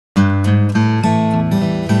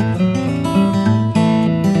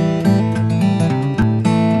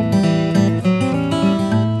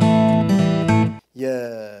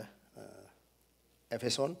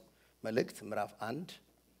የኤፌሶን መልእክት ምዕራፍ 1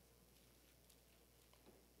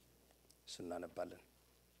 ስናነባለን።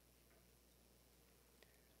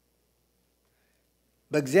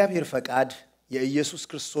 በእግዚአብሔር ፈቃድ የኢየሱስ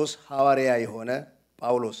ክርስቶስ ሐዋርያ የሆነ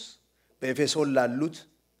ጳውሎስ በኤፌሶን ላሉት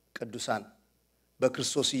ቅዱሳን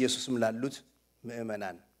በክርስቶስ ኢየሱስም ላሉት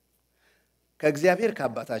ምእመናን ከእግዚአብሔር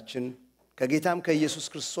ከአባታችን ከጌታም ከኢየሱስ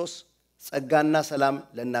ክርስቶስ ጸጋና ሰላም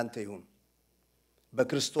ለእናንተ ይሁን።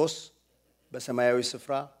 በክርስቶስ በሰማያዊ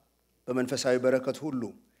ስፍራ በመንፈሳዊ በረከት ሁሉ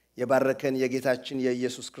የባረከን የጌታችን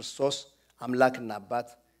የኢየሱስ ክርስቶስ አምላክና አባት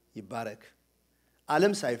ይባረክ።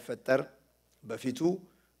 ዓለም ሳይፈጠር በፊቱ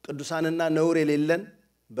ቅዱሳንና ነውር የሌለን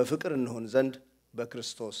በፍቅር እንሆን ዘንድ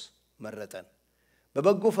በክርስቶስ መረጠን።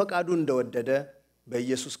 በበጎ ፈቃዱ እንደወደደ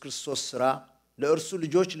በኢየሱስ ክርስቶስ ሥራ ለእርሱ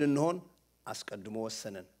ልጆች ልንሆን አስቀድሞ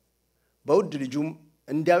ወሰነን። በውድ ልጁም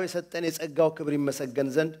እንዲያው የሰጠን የጸጋው ክብር ይመሰገን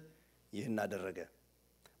ዘንድ ይህን አደረገ።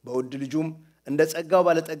 በውድ ልጁም እንደ ጸጋው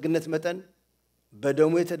ባለጠግነት መጠን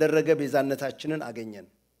በደሙ የተደረገ ቤዛነታችንን አገኘን፣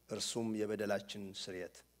 እርሱም የበደላችን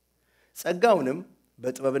ስርየት። ጸጋውንም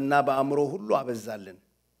በጥበብና በአእምሮ ሁሉ አበዛልን።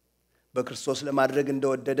 በክርስቶስ ለማድረግ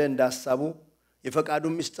እንደወደደ እንደ ሐሳቡ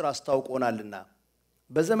የፈቃዱን ምስጢር አስታውቆናልና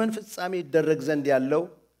በዘመን ፍጻሜ ይደረግ ዘንድ ያለው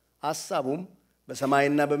ሐሳቡም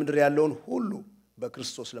በሰማይና በምድር ያለውን ሁሉ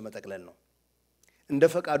በክርስቶስ ለመጠቅለል ነው። እንደ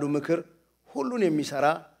ፈቃዱ ምክር ሁሉን የሚሰራ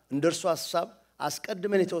እንደ እርሱ ሐሳብ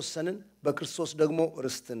አስቀድመን የተወሰንን በክርስቶስ ደግሞ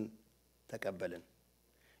ርስትን ተቀበልን።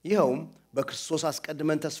 ይኸውም በክርስቶስ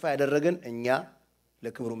አስቀድመን ተስፋ ያደረግን እኛ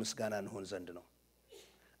ለክብሩ ምስጋና እንሆን ዘንድ ነው።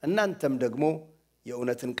 እናንተም ደግሞ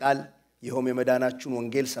የእውነትን ቃል ይኸውም የመዳናችሁን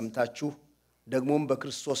ወንጌል ሰምታችሁ ደግሞም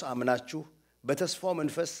በክርስቶስ አምናችሁ በተስፋው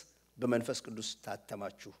መንፈስ በመንፈስ ቅዱስ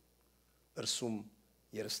ታተማችሁ፣ እርሱም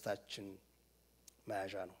የርስታችን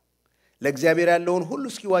መያዣ ነው። ለእግዚአብሔር ያለውን ሁሉ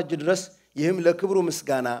እስኪዋጅ ድረስ ይህም ለክብሩ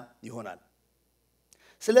ምስጋና ይሆናል።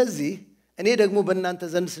 ስለዚህ እኔ ደግሞ በእናንተ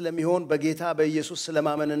ዘንድ ስለሚሆን በጌታ በኢየሱስ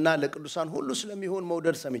ስለማመንና ለቅዱሳን ሁሉ ስለሚሆን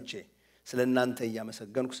መውደድ ሰምቼ ስለ እናንተ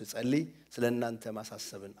እያመሰገንኩ ስጸልይ ስለ እናንተ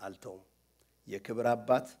ማሳሰብን አልተውም። የክብር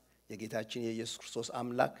አባት የጌታችን የኢየሱስ ክርስቶስ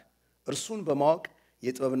አምላክ እርሱን በማወቅ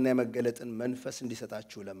የጥበብና የመገለጥን መንፈስ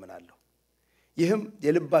እንዲሰጣችሁ እለምናለሁ። ይህም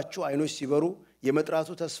የልባችሁ ዓይኖች ሲበሩ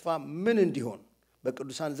የመጥራቱ ተስፋ ምን እንዲሆን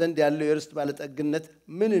በቅዱሳን ዘንድ ያለው የርስት ባለጠግነት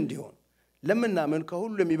ምን እንዲሆን ለምናምን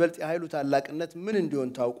ከሁሉ የሚበልጥ የኃይሉ ታላቅነት ምን እንዲሆን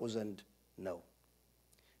ታውቁ ዘንድ ነው።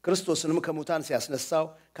 ክርስቶስንም ከሙታን ሲያስነሳው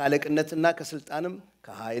ከአለቅነትና ከስልጣንም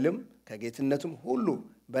ከኃይልም ከጌትነትም ሁሉ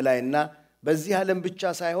በላይና በዚህ ዓለም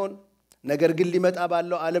ብቻ ሳይሆን ነገር ግን ሊመጣ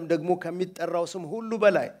ባለው ዓለም ደግሞ ከሚጠራው ስም ሁሉ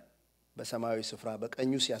በላይ በሰማያዊ ስፍራ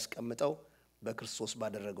በቀኙ ሲያስቀምጠው በክርስቶስ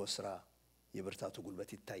ባደረገው ሥራ የብርታቱ ጉልበት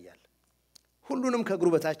ይታያል። ሁሉንም ከእግሩ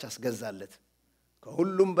በታች አስገዛለት፣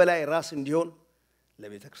 ከሁሉም በላይ ራስ እንዲሆን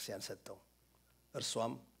ለቤተ ክርስቲያን ሰጠው።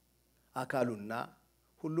 እርሷም አካሉና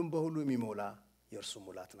ሁሉም በሁሉ የሚሞላ የእርሱ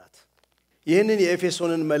ሙላት ናት። ይህንን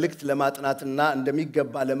የኤፌሶንን መልእክት ለማጥናትና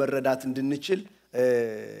እንደሚገባ ለመረዳት እንድንችል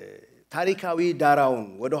ታሪካዊ ዳራውን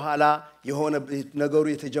ወደ ኋላ የሆነ ነገሩ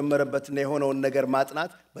የተጀመረበትና የሆነውን ነገር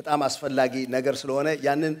ማጥናት በጣም አስፈላጊ ነገር ስለሆነ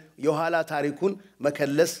ያንን የኋላ ታሪኩን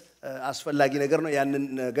መከለስ አስፈላጊ ነገር ነው። ያንን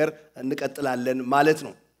ነገር እንቀጥላለን ማለት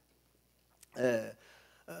ነው።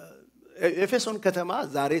 ኤፌሶን ከተማ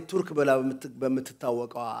ዛሬ ቱርክ ብላ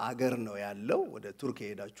በምትታወቀው አገር ነው ያለው። ወደ ቱርክ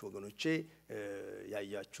የሄዳችሁ ወገኖቼ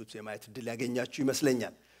ያያችሁት የማየት ዕድል ያገኛችሁ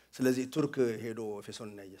ይመስለኛል። ስለዚህ ቱርክ ሄዶ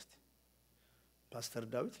ኤፌሶንን ያየስት ፓስተር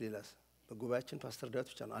ዳዊት ሌላስ በጉባኤያችን ፓስተር ዳዊት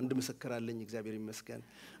ብቻ ነው። አንድ ምስክር አለኝ፣ እግዚአብሔር ይመስገን።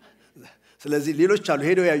 ስለዚህ ሌሎች አሉ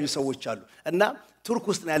ሄደው ያዩ ሰዎች አሉ። እና ቱርክ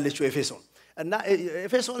ውስጥ ነው ያለችው ኤፌሶን። እና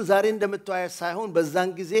ኤፌሶን ዛሬ እንደምታዩት ሳይሆን በዛን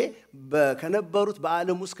ጊዜ ከነበሩት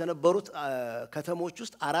በዓለም ውስጥ ከነበሩት ከተሞች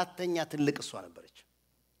ውስጥ አራተኛ ትልቅ እሷ ነበረች።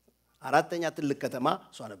 አራተኛ ትልቅ ከተማ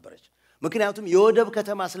እሷ ነበረች። ምክንያቱም የወደብ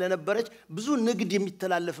ከተማ ስለነበረች ብዙ ንግድ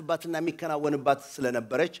የሚተላለፍባትና የሚከናወንባት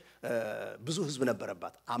ስለነበረች ብዙ ሕዝብ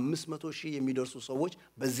ነበረባት። 500,000 የሚደርሱ ሰዎች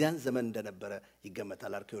በዚያን ዘመን እንደነበረ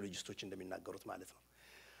ይገመታል፣ አርኪኦሎጂስቶች እንደሚናገሩት ማለት ነው።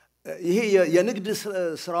 ይሄ የንግድ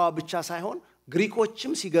ስራዋ ብቻ ሳይሆን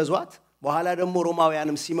ግሪኮችም ሲገዟት በኋላ ደግሞ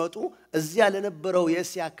ሮማውያንም ሲመጡ እዚያ ለነበረው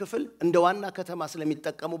የእስያ ክፍል እንደ ዋና ከተማ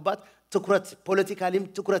ስለሚጠቀሙባት ትኩረት ፖለቲካሊም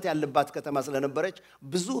ትኩረት ያለባት ከተማ ስለነበረች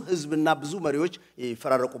ብዙ ሕዝብና ብዙ መሪዎች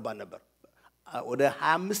ይፈራረቁባት ነበር። ወደ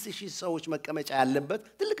 25,000 ሰዎች መቀመጫ ያለበት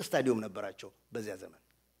ትልቅ ስታዲየም ነበራቸው በዚያ ዘመን።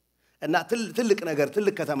 እና ትልቅ ነገር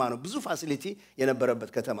ትልቅ ከተማ ነው፣ ብዙ ፋሲሊቲ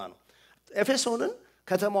የነበረበት ከተማ ነው። ኤፌሶንን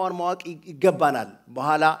ከተማዋን ማወቅ ይገባናል።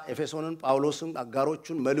 በኋላ ኤፌሶንን ጳውሎስን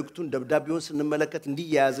አጋሮቹን መልእክቱን ደብዳቤውን ስንመለከት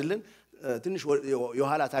እንዲያያዝልን ትንሽ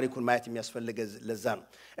የኋላ ታሪኩን ማየት የሚያስፈልግ ለዛ ነው።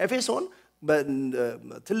 ኤፌሶን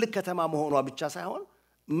ትልቅ ከተማ መሆኗ ብቻ ሳይሆን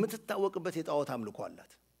የምትታወቅበት የጣዖት አምልኮ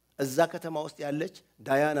አላት። እዛ ከተማ ውስጥ ያለች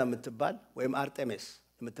ዳያና የምትባል ወይም አርጤሜስ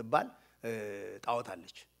የምትባል ጣዖት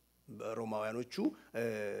አለች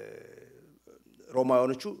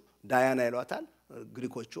ሮማውያኖቹ ዳያና ይሏታል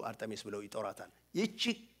ግሪኮቹ አርጤሚስ ብለው ይጠራታል ይቺ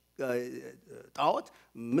ጣዖት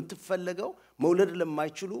የምትፈልገው መውለድ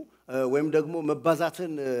ለማይችሉ ወይም ደግሞ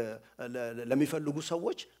መባዛትን ለሚፈልጉ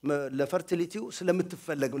ሰዎች ለፈርቲሊቲው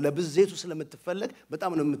ስለምትፈልግ ለብዜቱ ስለምትፈልግ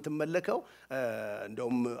በጣም ነው የምትመለከው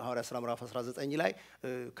እንደውም ሐዋርያ ሥራ ምዕራፍ 19 ላይ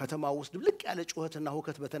ከተማው ውስጥ ልቅ ያለ ጩኸትና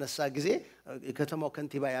ሁከት በተነሳ ጊዜ የከተማው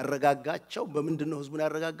ከንቲባ ያረጋጋቸው በምንድነው ህዝቡን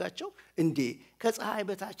ያረጋጋቸው እንዴ ከፀሐይ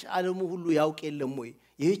በታች ዓለሙ ሁሉ ያውቅ የለም ወይ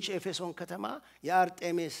ይህች ኤፌሶን ከተማ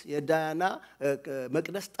የአርጤሚስ የዳያና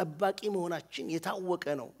መቅደስ ጠባቂ መሆናችን የታወቀ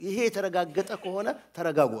ነው ይሄ የተረጋገጠ ከሆነ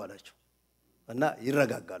ተረጋጉ አላቸው እና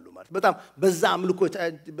ይረጋጋሉ ማለት በጣም በዛ አምልኮ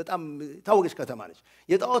በጣም ታወቀች ከተማ ነች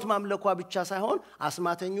የጣዖት ማምለኳ ብቻ ሳይሆን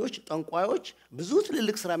አስማተኞች ጠንቋዮች ብዙ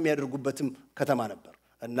ትልልቅ ስራ የሚያደርጉበትም ከተማ ነበር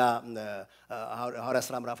እና ሐዋርያ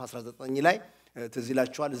ሥራ ምዕራፍ 19 ላይ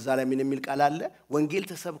ትዝላችኋል እዛ ላይ ምን የሚል ቃል አለ ወንጌል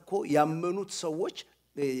ተሰብኮ ያመኑት ሰዎች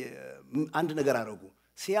አንድ ነገር አደረጉ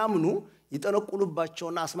ሲያምኑ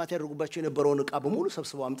ይጠነቁሉባቸውና አስማት ያደርጉባቸው የነበረውን ዕቃ በሙሉ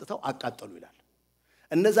ሰብስበው አምጥተው አቃጠሉ ይላል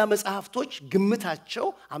እነዛ መጽሐፍቶች ግምታቸው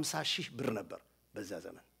 50,000 ብር ነበር በዛ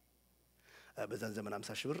ዘመን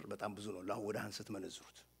 50,000 ብር በጣም ብዙ ነው ለወደ አንስት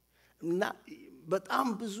መንዝሩት እና በጣም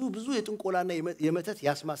ብዙ የጥንቆላና የመተት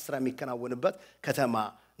ያስማት ስራ የሚከናወንበት ከተማ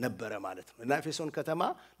ነበረ ማለት ነው እና ኤፌሶን ከተማ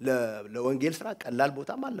ለወንጌል ስራ ቀላል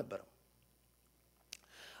ቦታም አልነበረም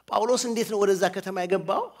ጳውሎስ እንዴት ነው ወደዛ ከተማ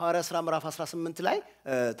የገባው ሐዋርያ ሥራ ምዕራፍ 18 ላይ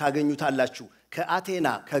ታገኙታላችሁ ከአቴና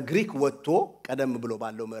ከግሪክ ወጥቶ ቀደም ብሎ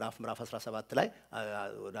ባለው ምዕራፍ 17 ላይ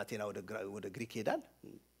ወደ አቴና ወደ ግሪክ ሄዳል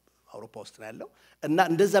አውሮፓ ውስጥ ነው ያለው እና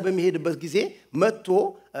እንደዛ በሚሄድበት ጊዜ መጥቶ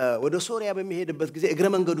ወደ ሶሪያ በሚሄድበት ጊዜ እግረ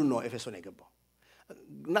መንገዱን ነው ኤፌሶን የገባው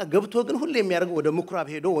እና ገብቶ ግን ሁሉ የሚያደርገው ወደ ምኩራብ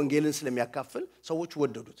ሄዶ ወንጌልን ስለሚያካፍል ሰዎች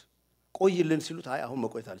ወደዱት ቆይልን ሲሉት አይ አሁን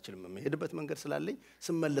መቆየት አልችልም መሄድበት መንገድ ስላለኝ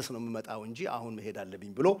ስመለስ ነው የምመጣው እንጂ አሁን መሄድ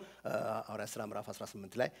አለብኝ ብሎ ሐዋርያ ሥራ ምዕራፍ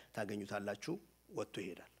 18 ላይ ታገኙታላችሁ ወጥቶ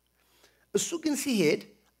ይሄዳል እሱ ግን ሲሄድ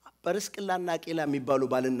ጵርስቅላና አቂላ የሚባሉ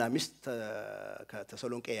ባልና ሚስት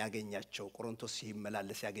ከተሰሎንቄ ያገኛቸው ቆሮንቶስ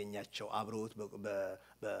ሲመላለስ ያገኛቸው አብረውት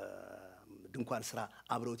በድንኳን ስራ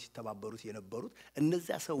አብረውት ይተባበሩት የነበሩት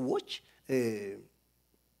እነዚያ ሰዎች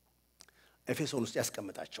ኤፌሶን ውስጥ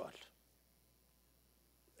ያስቀምጣቸዋል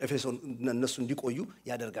ኤፌሶን እነሱ እንዲቆዩ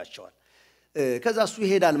ያደርጋቸዋል ከዛ እሱ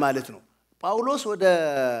ይሄዳል ማለት ነው ጳውሎስ ወደ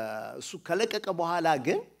እሱ ከለቀቀ በኋላ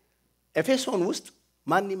ግን ኤፌሶን ውስጥ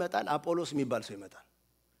ማን ይመጣል አጶሎስ የሚባል ሰው ይመጣል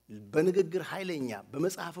በንግግር ኃይለኛ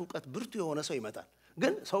በመጽሐፍ ዕውቀት ብርቱ የሆነ ሰው ይመጣል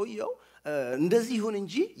ግን ሰውየው እንደዚህ ይሁን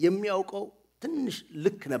እንጂ የሚያውቀው ትንሽ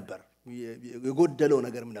ልክ ነበር የጎደለው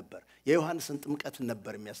ነገርም ነበር የዮሐንስን ጥምቀት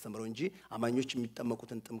ነበር የሚያስተምረው እንጂ አማኞች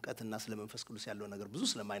የሚጠመቁትን ጥምቀትና ስለ መንፈስ ቅዱስ ያለው ነገር ብዙ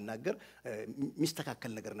ስለማይናገር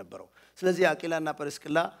ሚስተካከል ነገር ነበረው ስለዚህ አቂላና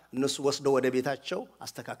ጵርስቅላ እነሱ ወስደው ወደ ቤታቸው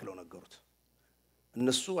አስተካክለው ነገሩት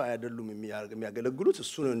እነሱ አይደሉም የሚያገለግሉት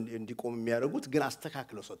እሱ እንዲቆም የሚያደርጉት ግን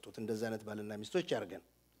አስተካክለው ሰጡት እንደዛ አይነት ባልና ሚስቶች ያርገን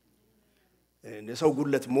የሰው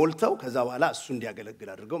ጉለት ሞልተው ከዛ በኋላ እሱ እንዲያገለግል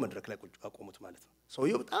አድርገው መድረክ ላይ ቁጭ አቆሙት ማለት ነው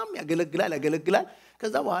ሰውየው በጣም ያገለግላል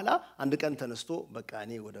ከዛ በኋላ አንድ ቀን ተነስቶ በቃ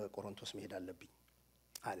እኔ ወደ ቆሮንቶስ መሄድ አለብኝ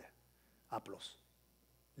አለ አጵሎስ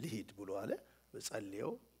ልሂድ ብሎ አለ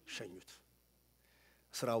በጸልየው ሸኙት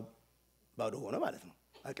ስራው ባዶ ሆነ ማለት ነው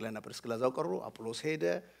አቂላና ጵርስቅላ ዛው ቀሩ አጵሎስ ሄደ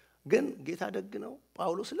ግን ጌታ ደግ ነው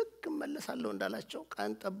ጳውሎስ ልክ መለሳለሁ እንዳላቸው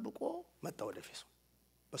ቀን ጠብቆ መጣ ወደ ኤፌሶን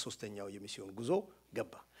በሶስተኛው የሚስዮን ጉዞ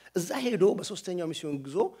ገባ እዛ ሄዶ በሶስተኛው ሚስዮን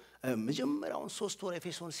ጉዞ መጀመሪያውን 3 ወር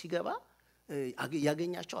ኤፌሶን ሲገባ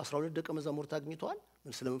ያገኛቸው 12 ደቀ መዛሙርት አግኝቷል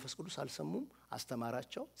ስለ መንፈስ ቅዱስ አልሰሙም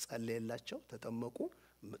አስተማራቸው ጸለየላቸው ተጠመቁ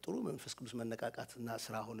ጥሩ መንፈስ ቅዱስ መነቃቃትና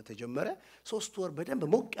ስራ ሆነ ተጀመረ 3 ወር በደንብ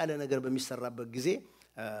ሞቅ ያለ ነገር በሚሰራበት ጊዜ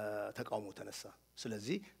ተቃውሞ ተነሳ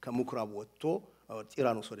ስለዚህ ከምኩራብ ወጥቶ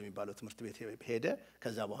ጢራኖስ ወደሚባለው ትምህርት ቤት ሄደ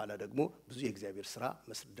ከዛ በኋላ ደግሞ ብዙ የእግዚአብሔር ስራ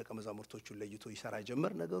ደቀ መዛሙርቶቹን ለይቶ ይሰራ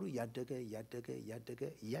ጀመር ነገሩ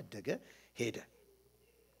ያደገ ሄደ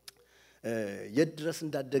የድረስ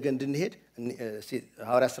እንዳደገ እንድንሄድ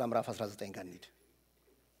ሐዋርያ ሥራ ምዕራፍ 19 ጋር እንሂድ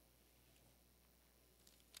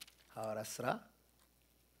ሐዋርያ ሥራ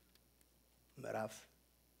ምዕራፍ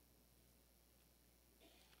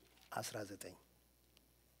 19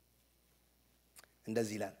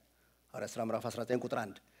 እንደዚህ ይላል ሐዋርያ ሥራ ምዕራፍ 19 ቁጥር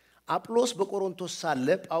 1 አጵሎስ በቆሮንቶስ ሳለ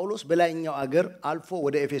ጳውሎስ በላይኛው አገር አልፎ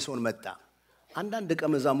ወደ ኤፌሶን መጣ አንዳንድ ደቀ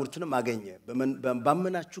መዛሙርትንም አገኘ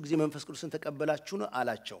ባመናችሁ ጊዜ መንፈስ ቅዱስን ተቀበላችሁ ነው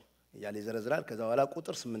አላቸው ያለ ይዘረዝራል ከዛ በኋላ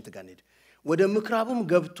ቁጥር 8 ጋር እንሂድ ወደ ምክራቡም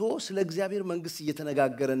ገብቶ ስለ እግዚአብሔር መንግስት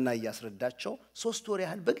እየተነጋገረና እያስረዳቸው 3 ወር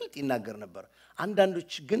ያህል በግልጥ ይናገር ነበር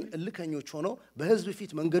አንዳንዶች ግን እልከኞች ሆነው በሕዝብ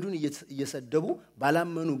ፊት መንገዱን እየሰደቡ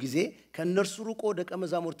ባላመኑ ጊዜ ከነርሱ ሩቆ ደቀ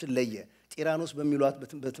መዛሙርትን ለየ ጢራኖስ በሚሏት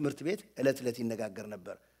በትምህርት ቤት ዕለት ይነጋገር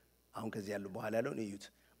ነበር አሁን ከዚህ ያለው በኋላ ያለውን እዩት።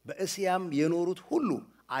 በእስያም የኖሩት ሁሉ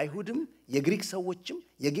አይሁድም የግሪክ ሰዎችም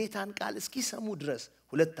የጌታን ቃል እስኪሰሙ ድረስ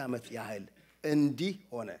 2 ዓመት ያህል እንዲህ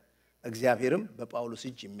ሆነ። እግዚአብሔርም በጳውሎስ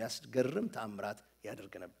እጅ የሚያስገርም ተአምራት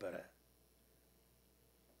ያደርግ ነበር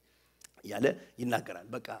ያለ ይናገራል።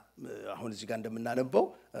 በቃ አሁን እዚህ ጋር እንደምናነበው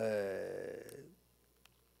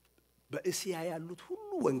በእስያ ያሉት ሁሉ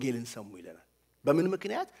ወንጌልን ሰሙ ይለናል። በምን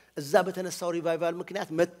ምክንያት? እዛ በተነሳው ሪቫይቫል ምክንያት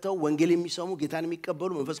መጥተው ወንጌል የሚሰሙ ጌታን የሚቀበሉ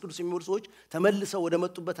መንፈስ ቅዱስ የሚወርሱ ሰዎች ተመልሰው ወደ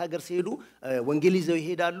መጡበት ሀገር ሲሄዱ ወንጌል ይዘው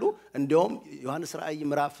ይሄዳሉ። እንደውም ዮሐንስ ራእይ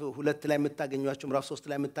ምዕራፍ 2 ላይ የምታገኙቸው ምዕራፍ 3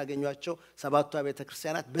 ላይ የምታገኙቸው 7ቱ አብያተ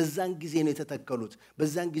ክርስቲያናት በዛን ጊዜ ነው የተተከሉት፣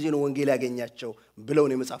 በዛን ጊዜ ነው ወንጌል ያገኛቸው ብለው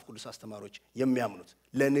ነው የመጽሐፍ ቅዱስ አስተማሪዎች የሚያምኑት።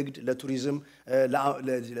 ለንግድ፣ ለቱሪዝም፣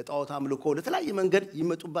 ለጣዖት አምልኮ ለተለያየ መንገድ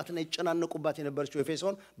ይመጡባትና ይጨናነቁባት የነበረችው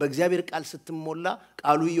ኤፌሶን በእግዚአብሔር ቃል ስትሞላ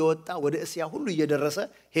ቃሉ እየወጣ ወደ እስያ ሁሉ እየደረሰ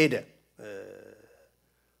ሄደ።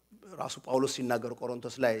 ራሱ ጳውሎስ ሲናገር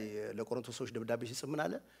ቆሮንቶስ ላይ ለቆሮንቶስ ሰዎች ደብዳቤ ሲጽፍ ምን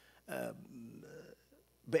አለ?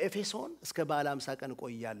 በኤፌሶን እስከ በዓለ 50 ቀን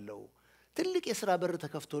ቆያለሁ፣ ትልቅ የሥራ በር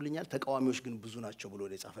ተከፍቶልኛል፣ ተቃዋሚዎች ግን ብዙ ናቸው ብሎ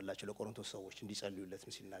የጻፈላቸው ለቆሮንቶስ ሰዎች እንዲጸልዩለት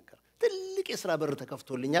ሲናገር ትልቅ የሥራ በር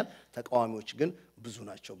ተከፍቶልኛል፣ ተቃዋሚዎች ግን ብዙ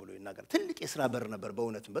ናቸው ብሎ ይናገር። ትልቅ የሥራ በር ነበር።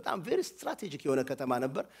 በእውነትም በጣም ቬሪ ስትራቴጂክ የሆነ ከተማ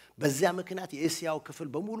ነበር። በዚያ ምክንያት የእስያው ክፍል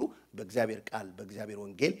በሙሉ በእግዚአብሔር ቃል በእግዚአብሔር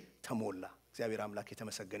ወንጌል ተሞላ። እግዚአብሔር አምላክ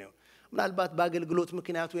የተመሰገነ ይሁን። ምናልባት በአገልግሎት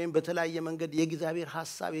ምክንያት ወይም በተለያየ መንገድ የእግዚአብሔር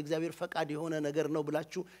ሐሳብ የእግዚአብሔር ፈቃድ የሆነ ነገር ነው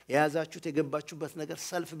ብላችሁ የያዛችሁት የገባችሁበት ነገር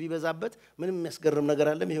ሰልፍ ቢበዛበት ምንም የሚያስገርም ነገር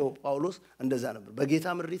አለም። ይሄው ጳውሎስ እንደዛ ነበር።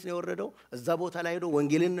 በጌታ ምሪት ነው የወረደው። እዛ ቦታ ላይ ሄዶ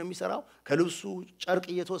ወንጌልን ነው የሚሰራው። ከልብሱ ጨርቅ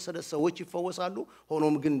እየተወሰደ ሰዎች ይፈወሳሉ።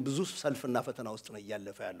 ሆኖም ግን ብዙ ሰልፍና ፈተና ውስጥ ነው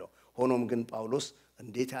እያለፈ ያለው። ሆኖም ግን ጳውሎስ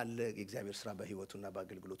እንዴት ያለ የእግዚአብሔር ሥራ በህይወቱና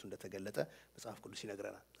በአገልግሎቱ እንደተገለጠ መጽሐፍ ቅዱስ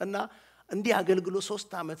ይነግረናል። እና እንዲህ አገልግሎት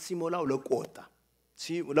 3 ዓመት ሲሞላው ለቆ ወጣ።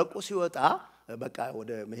 ለቆ ሲወጣ በቃ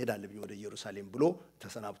ወደ መሄድ አለብኝ ወደ ኢየሩሳሌም ብሎ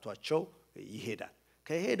ተሰናብቷቸው ይሄዳል።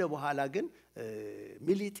 ከሄደ በኋላ ግን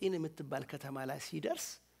ሚሊጢን የምትባል ከተማ ላይ ሲደርስ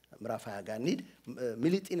ምዕራፍ 20 ጋር እንሂድ።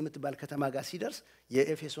 ሚሊጢን የምትባል ከተማ ጋር ሲደርስ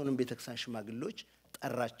የኤፌሶንን ቤተክርስቲያን ሽማግሌዎች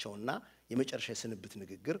ጠራቸውና የመጨረሻ የስንብት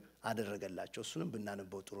ንግግር አደረገላቸው። እሱንም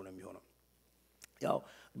ብናነበው ጥሩ ነው የሚሆነው። ያው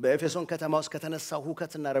በኤፌሶን ከተማ ውስጥ ከተነሳው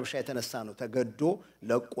ሁከትና ረብሻ የተነሳ ነው ተገዶ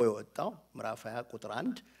ለቆ የወጣው። ምዕራፍ 20 ቁጥር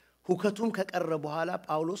 1 ሁከቱም ከቀረ በኋላ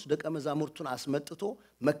ጳውሎስ ደቀ መዛሙርቱን አስመጥቶ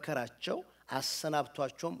መከራቸው፣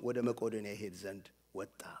 አሰናብቷቸውም ወደ መቄዶንያ ይሄድ ዘንድ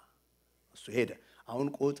ወጣ። እሱ ሄደ። አሁን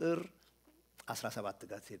ቁጥር 17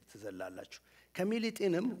 ጋር ትዘላላችሁ።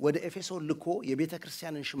 ከሚሊጢንም ወደ ኤፌሶን ልኮ የቤተ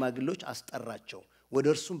ክርስቲያንን ሽማግሌዎች አስጠራቸው። ወደ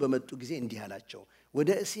እርሱም በመጡ ጊዜ እንዲህ አላቸው፣ ወደ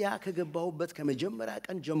እስያ ከገባሁበት ከመጀመሪያ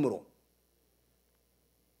ቀን ጀምሮ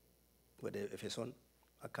ወደ ኤፌሶን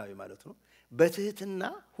አካባቢ ማለት ነው በትህትና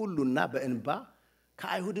ሁሉና በእንባ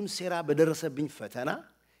ከአይሁድም ሴራ በደረሰብኝ ፈተና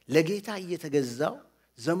ለጌታ እየተገዛው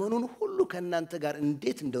ዘመኑን ሁሉ ከእናንተ ጋር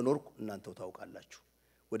እንዴት እንደኖርኩ እናንተው ታውቃላችሁ።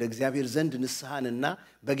 ወደ እግዚአብሔር ዘንድ ንስሐንና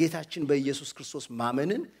በጌታችን በኢየሱስ ክርስቶስ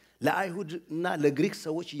ማመንን ለአይሁድና ለግሪክ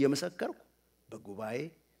ሰዎች እየመሰከርኩ በጉባኤ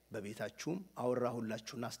በቤታችሁም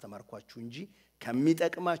አወራሁላችሁና አስተማርኳችሁ እንጂ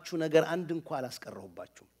ከሚጠቅማችሁ ነገር አንድ እንኳን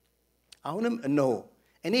አላስቀረሁባችሁም። አሁንም እነሆ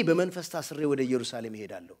እኔ በመንፈስ ታስሬ ወደ ኢየሩሳሌም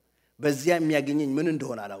እሄዳለሁ። በዚያ የሚያገኘኝ ምን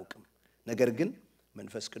እንደሆነ አላውቅም። ነገር ግን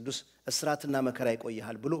መንፈስ ቅዱስ እስራትና መከራ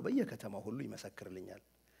ይቆያል ብሎ በየከተማው ሁሉ ይመሰክርልኛል።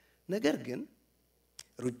 ነገር ግን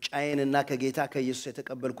ሩጫዬንና ከጌታ ከኢየሱስ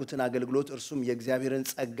የተቀበልኩትን አገልግሎት እርሱም የእግዚአብሔርን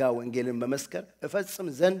ጸጋ ወንጌልን መመስከር እፈጽም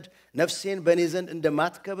ዘንድ ነፍሴን በእኔ ዘንድ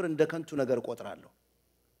እንደማትከብር እንደ ከንቱ ነገር ቆጥራለሁ።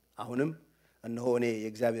 አሁንም እነሆ እኔ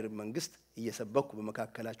የእግዚአብሔር መንግሥት እየሰበኩ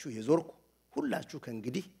በመካከላችሁ የዞርኩ ሁላችሁ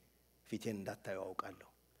ከእንግዲህ ፊቴን እንዳታዩ አውቃለሁ።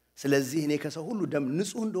 ስለዚህ እኔ ከሰው ሁሉ ደም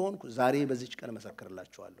ንጹሕ እንደሆንኩ ዛሬ በዚች ቀን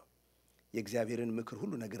መሰክርላችኋለሁ። የእግዚአብሔርን ምክር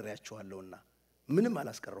ሁሉ ነግሬያችኋለሁና ምንም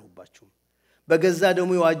አላስቀረሁባችሁም። በገዛ ደሙ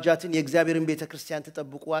የዋጃትን የእግዚአብሔርን ቤተክርስቲያን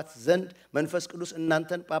ተጠብቋት ዘንድ መንፈስ ቅዱስ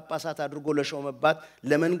እናንተን ጳጳሳት አድርጎ ለሾመባት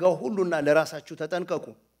ለመንጋው ሁሉና ለራሳችሁ ተጠንቀቁ።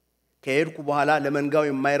 ከሄድኩ በኋላ ለመንጋው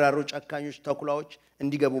የማይራሩ ጨካኞች ተኩላዎች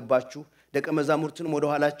እንዲገቡባችሁ ደቀ መዛሙርትንም ወደ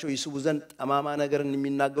ኋላቸው ይስቡ ዘንድ ጠማማ ነገርን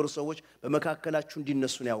የሚናገሩ ሰዎች በመካከላችሁ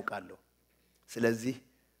እንዲነሱን ያውቃለሁ። ስለዚህ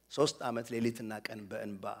 3 ዓመት ሌሊትና ቀን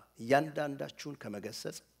በእንባ እያንዳንዳችሁን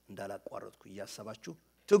ከመገሰጽ እንዳላቋረጥኩ እያሰባችሁ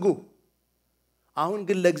ትጉ። አሁን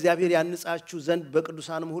ግን ለእግዚአብሔር ያንጻችሁ ዘንድ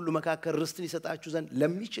በቅዱሳንም ሁሉ መካከል ርስትን ይሰጣችሁ ዘንድ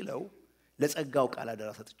ለሚችለው ለጸጋው ቃል አደራ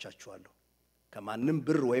ሰጥቻችኋለሁ። ከማንም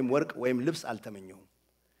ብር ወይም ወርቅ ወይም ልብስ አልተመኘሁም።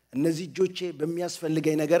 እነዚህ እጆቼ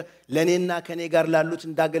በሚያስፈልገኝ ነገር ለኔና ከኔ ጋር ላሉት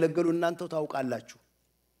እንዳገለገሉ እናንተው ታውቃላችሁ።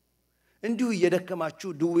 እንዲሁ እየደከማችሁ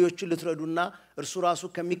ድውዮችን ልትረዱና እርሱ ራሱ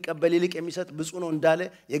ከሚቀበል ይልቅ የሚሰጥ ብፁዕ ነው እንዳለ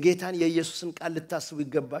የጌታን የኢየሱስን ቃል ልታስቡ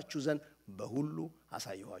ይገባችሁ ዘንድ በሁሉ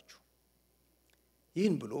አሳየኋችሁ።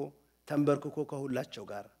 ይህን ብሎ ተንበርክኮ ከሁላቸው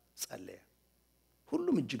ጋር ጸለየ።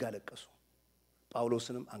 ሁሉም እጅግ አለቀሱ።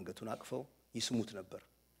 ጳውሎስንም አንገቱን አቅፈው ይስሙት ነበር።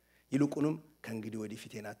 ይልቁንም ከእንግዲህ ወዲህ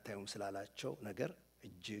ፊቴን አታዩም ስላላቸው ነገር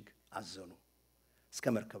እጅግ አዘኑ። እስከ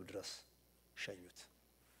መርከብ ድረስ ሸኙት።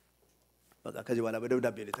 በቃ ከዚህ በኋላ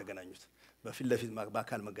በደብዳቤ ላይ ተገናኙት። በፊት ለፊት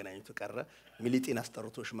በአካል መገናኘቱ ቀረ። ሚሊጢን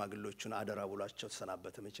አስጠርቶ ሽማግሌዎቹን አደራ ብሏቸው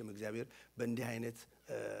ተሰናበተ። መቼም እግዚአብሔር በእንዲህ አይነት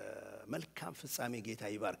መልካም ፍጻሜ ጌታ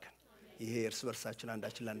ይባርከን። ይሄ እርስ በርሳችን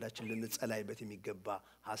አንዳችን ለአንዳችን ልንጸላይበት የሚገባ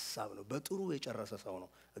ሐሳብ ነው። በጥሩ የጨረሰ ሰው ነው።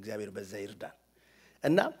 እግዚአብሔር በዛ ይርዳን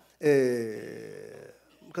እና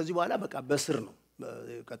ከዚህ በኋላ በቃ በስር ነው።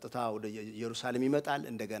 ቀጥታ ወደ ኢየሩሳሌም ይመጣል።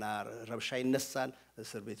 እንደገና ረብሻ ይነሳል።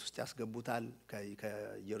 እስር ቤት ውስጥ ያስገቡታል።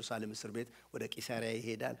 ከኢየሩሳሌም እስር ቤት ወደ ቂሳሪያ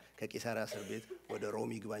ይሄዳል። ከቂሳሪያ እስር ቤት ወደ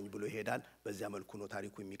ሮም ይግባኝ ብሎ ይሄዳል። በዚያ መልኩ ነው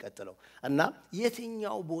ታሪኩ የሚቀጥለው እና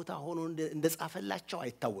የትኛው ቦታ ሆኖ እንደጻፈላቸው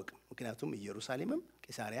አይታወቅም። ምክንያቱም ኢየሩሳሌምም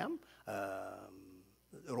ቂሳሪያም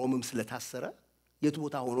ሮምም ስለታሰረ የት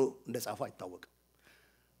ቦታ ሆኖ እንደጻፈው አይታወቅም።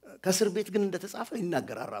 ከእስር ቤት ግን እንደተጻፈ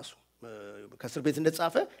ይናገራል ራሱ። ከእስር ቤት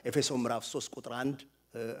እንደተጻፈ ኤፌሶን ምዕራፍ 3 ቁጥር 1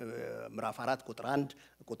 ምዕራፍ 4 ቁጥር 1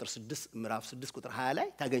 ቁጥር 6 ምዕራፍ 6 ቁጥር 20 ላይ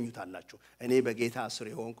ታገኙታላችሁ። እኔ በጌታ እስር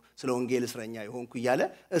የሆንኩ ስለ ወንጌል እስረኛ የሆንኩ እያለ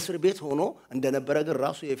እስር ቤት ሆኖ እንደነበረ ግን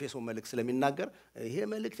ራሱ የኤፌሶን መልእክት ስለሚናገር ይሄ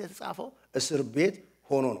መልእክት የተጻፈው እስር ቤት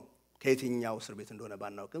ሆኖ ነው። ከየትኛው እስር ቤት እንደሆነ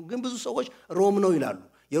ባናውቅም ግን ብዙ ሰዎች ሮም ነው ይላሉ።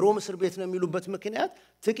 የሮም እስር ቤት ነው የሚሉበት ምክንያት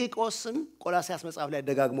ቲኪቆስን ቆላስያስ መጽሐፍ ላይ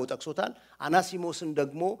ደጋግሞ ጠቅሶታል። አናሲሞስን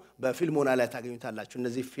ደግሞ በፊልሞና ላይ ታገኙታላችሁ።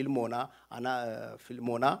 እነዚህ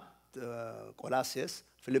ፊልሞና ቆላስያስ፣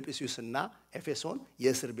 ፊልጵስዩስ እና ኤፌሶን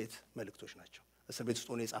የእስር ቤት መልእክቶች ናቸው። እስር ቤት ውስጥ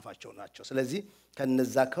ሆኖ የጻፋቸው ናቸው። ስለዚህ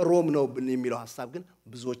ከነዛ ከሮም ነው የሚለው ሐሳብ ግን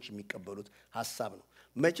ብዙዎች የሚቀበሉት ሐሳብ ነው።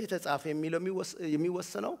 መቼ ተጻፈ የሚለው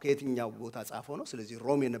የሚወሰነው ከየትኛው ቦታ ጻፈው ነው። ስለዚህ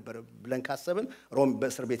ሮም የነበረ ብለን ካሰብን ሮም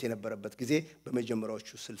በእስር ቤት የነበረበት ጊዜ በመጀመሪያዎቹ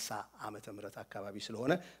 60 ዓመተ ምህረት አካባቢ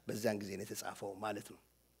ስለሆነ በዚያን ጊዜ ነው የተጻፈው ማለት ነው።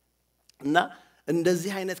 እና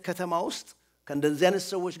እንደዚህ አይነት ከተማ ውስጥ ከእንደዚህ አይነት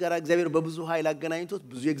ሰዎች ጋር እግዚአብሔር በብዙ ኃይል አገናኝቶት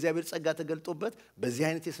ብዙ የእግዚአብሔር ጸጋ ተገልጦበት በዚህ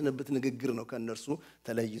አይነት የስንብት ንግግር ነው ከነርሱ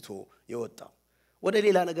ተለይቶ የወጣው። ወደ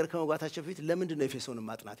ሌላ ነገር ከመግባታችን በፊት ለምንድን ነው ኤፌሶንን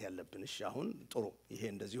ማጥናት ያለብን? እሺ አሁን ጥሩ ይሄ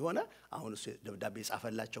እንደዚህ ሆነ። አሁን እሱ ደብዳቤ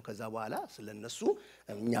ጻፈላቸው። ከዛ በኋላ ስለነሱ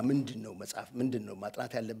እኛ ምንድነው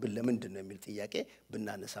ማጥናት ያለብን ለምንድን ነው የሚል ጥያቄ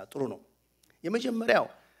ብናነሳ ጥሩ ነው። የመጀመሪያው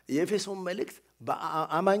የኤፌሶን መልእክት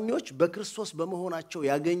በአማኞች በክርስቶስ በመሆናቸው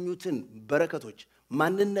ያገኙትን በረከቶች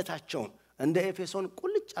ማንነታቸውን እንደ ኤፌሶን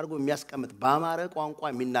ቁልጭ አድርጎ የሚያስቀምጥ በአማረ ቋንቋ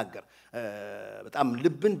የሚናገር በጣም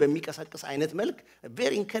ልብን በሚቀሰቅስ አይነት መልክ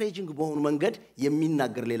ቬሪ ኢንካሬጂንግ በሆነ መንገድ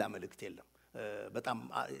የሚናገር ሌላ መልእክት የለም። በጣም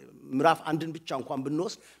ምዕራፍ 1ን ብቻ እንኳን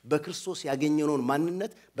ብንወስድ በክርስቶስ ያገኘነውን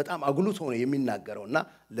ማንነት በጣም አጉልቶ ነው የሚናገረውና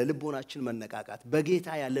ለልቦናችን መነቃቃት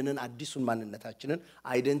በጌታ ያለንን አዲሱን ማንነታችንን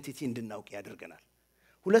አይደንቲቲ እንድናውቅ ያደርገናል።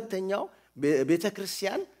 ሁለተኛው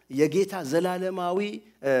ቤተክርስቲያን የጌታ ዘላለማዊ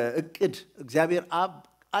እቅድ እግዚአብሔር አብ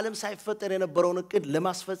ዓለም ሳይፈጠር የነበረውን እቅድ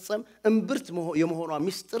ለማስፈጸም እምብርት የመሆኗ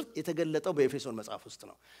ሚስጥር የተገለጠው በኤፌሶን መጽሐፍ ውስጥ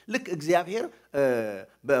ነው። ልክ እግዚአብሔር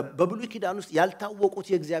በብሉይ ኪዳን ውስጥ ያልታወቁት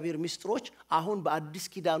የእግዚአብሔር ሚስጥሮች አሁን በአዲስ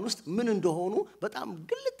ኪዳን ውስጥ ምን እንደሆኑ በጣም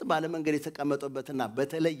ግልጥ ባለ መንገድ የተቀመጠበትና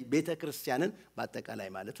በተለይ ቤተክርስቲያንን በአጠቃላይ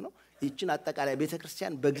ማለት ነው ይችን አጠቃላይ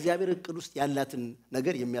ቤተክርስቲያን በእግዚአብሔር እቅድ ውስጥ ያላትን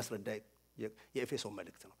ነገር የሚያስረዳ የኤፌሶን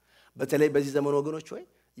መልእክት ነው። በተለይ በዚህ ዘመን ወገኖች ሆይ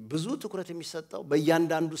ብዙ ትኩረት የሚሰጠው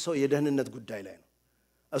በእያንዳንዱ ሰው የደህንነት ጉዳይ ላይ ነው።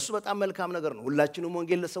 እሱ በጣም መልካም ነገር ነው። ሁላችንም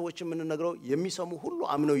ወንጌል ለሰዎች የምንነግረው የሚሰሙ ሁሉ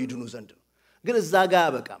አምነው ይድኑ ዘንድ ነው። ግን እዛ ጋር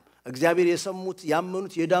በቃም እግዚአብሔር የሰሙት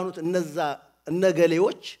ያመኑት የዳኑት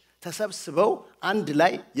እነገሌዎች ተሰብስበው አንድ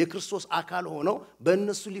ላይ የክርስቶስ አካል ሆነው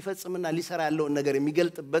በእነሱ ሊፈጽምና ሊሰራ ያለውን ነገር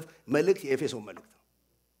የሚገልጥበት መልእክት የኤፌሶን መልእክት ነው።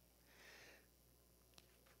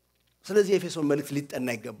 ስለዚህ የኤፌሶን መልእክት ሊጠና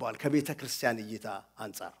ይገባዋል ከቤተ ክርስቲያን እይታ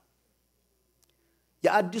አንፃር።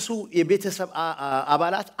 የአዲሱ የቤተሰብ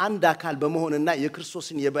አባላት አንድ አካል በመሆንና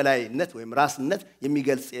የክርስቶስን የበላይነት ወይም ራስነት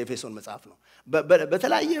የሚገልጽ የኤፌሶን መጽሐፍ ነው።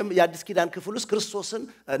 በተለያየ የአዲስ ኪዳን ክፍል ውስጥ ክርስቶስን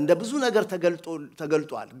እንደ ብዙ ነገር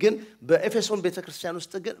ተገልጧል። ግን በኤፌሶን ቤተክርስቲያን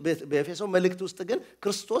ውስጥ ግን በኤፌሶን መልእክት ውስጥ ግን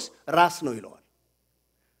ክርስቶስ ራስ ነው ይለዋል።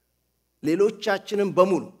 ሌሎቻችንን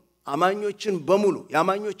በሙሉ አማኞችን በሙሉ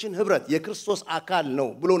የአማኞችን ህብረት የክርስቶስ አካል ነው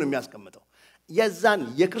ብሎ ነው የሚያስቀምጠው። የዛን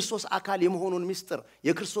የክርስቶስ አካል የመሆኑን ሚስጥር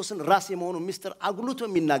የክርስቶስን ራስ የመሆኑን ሚስጥር አጉልቶ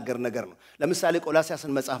የሚናገር ነገር ነው። ለምሳሌ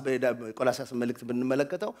ቆላስያስን መልእክት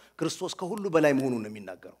ብንመለከተው ክርስቶስ ከሁሉ በላይ መሆኑን ነው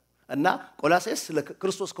የሚናገረው እና ቆላስያስ ስለ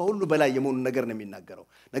ክርስቶስ ከሁሉ በላይ የመሆኑን ነገር ነው የሚናገረው።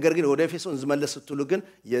 ነገር ግን ወደ ኤፌሶን ዝመለስ ስትሉ ግን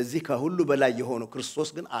የዚህ ከሁሉ በላይ የሆነው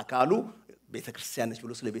ክርስቶስ ግን አካሉ ቤተክርስቲያን ነች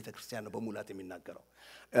ብሎ ስለ ቤተክርስቲያን ነው በሙላት የሚናገረው።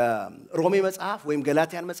 ሮሜ መጽሐፍ ወይም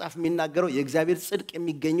ገላትያን መጽሐፍ የሚናገረው የእግዚአብሔር ጽድቅ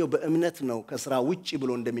የሚገኘው በእምነት ነው ከሥራ ውጪ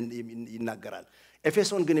ብሎ ይናገራል።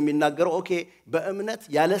 ኤፌሶን ግን የሚናገረው ኦኬ በእምነት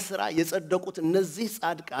ያለ ሥራ የጸደቁት እነዚህ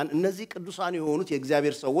ጻድቃን እነዚህ ቅዱሳን የሆኑት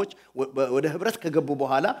የእግዚአብሔር ሰዎች ወደ ህብረት ከገቡ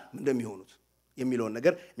በኋላ እንደሚሆኑት የሚለውን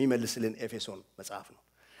ነገር የሚመልስልን ኤፌሶን መጽሐፍ ነው።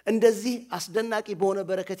 እንደዚህ አስደናቂ በሆነ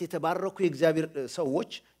በረከት የተባረኩ የእግዚአብሔር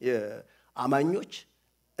ሰዎች አማኞች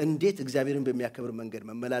እንዴት እግዚአብሔርን በሚያከብር መንገድ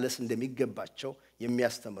መመላለስ እንደሚገባቸው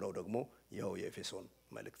የሚያስተምረው ደግሞ ይኸው የኤፌሶን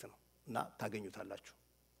መልእክት ነው እና ታገኙታላችሁ።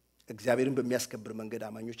 እግዚአብሔርን በሚያስከብር መንገድ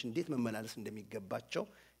አማኞች እንዴት መመላለስ እንደሚገባቸው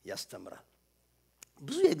ያስተምራል።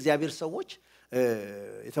 ብዙ የእግዚአብሔር ሰዎች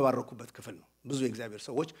የተባረኩበት ክፍል ነው። ብዙ የእግዚአብሔር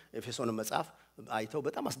ሰዎች ኤፌሶንን መጽሐፍ አይተው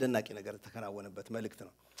በጣም አስደናቂ ነገር ተከናወነበት መልእክት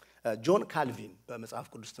ነው። ጆን ካልቪን በመጽሐፍ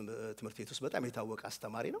ቅዱስ ትምህርት ቤት ውስጥ በጣም የታወቀ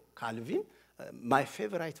አስተማሪ ነው። ካልቪን ማይ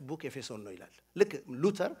ፌቨራይት ቡክ ኤፌሶን ነው ይላል። ልክ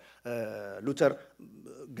ሉተር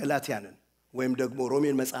ገላትያንን ወይም ደግሞ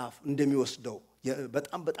ሮሜን መጽሐፍ እንደሚወስደው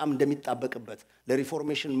በጣም እንደሚጣበቅበት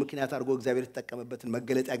ለሪፎርሜሽን ምክንያት አድርጎ እግዚአብሔር የተጠቀመበትን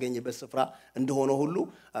መገለጥ ያገኘበት ስፍራ እንደሆነ ሁሉ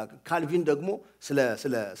ካልቪን ደግሞ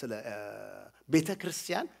ስለ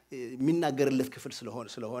ቤተክርስቲያን የሚናገርለት ክፍል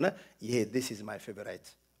ስለሆነ ይሄ this is my favorite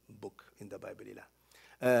book in the Bible ይላል።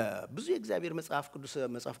 ብዙ የእግዚአብሔር መጽሐፍ ቅዱስ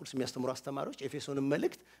የሚያስተምሩ አስተማሪዎች ኤፌሶንን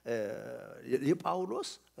መልእክት የጳውሎስ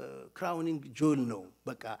ክራውኒንግ ጆል ነው።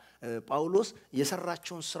 በቃ ጳውሎስ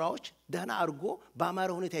የሰራቸውን ስራዎች ደህና አድርጎ በአማረ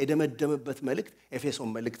ሁኔታ የደመደመበት መልእክት ኤፌሶን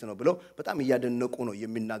መልእክት ነው ብለው በጣም እያደነቁ ነው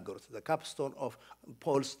የሚናገሩት። the capstone of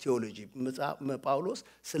Paul's theology ጳውሎስ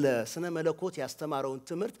ስለ ስነ መለኮት ያስተማረውን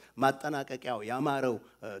ትምህርት ማጠናቀቂያው ያማረው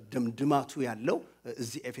ድምድማቱ ያለው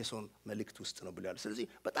እዚህ ኤፌሶን መልእክት ውስጥ ነው ብለው። ስለዚህ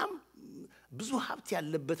በጣም ብዙ ሀብት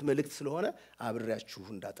ያለበት መልእክት ስለሆነ አብሬያችሁ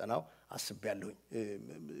እንዳጠናው አስቤያለሁኝ።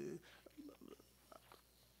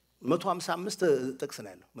 155 ጥቅስ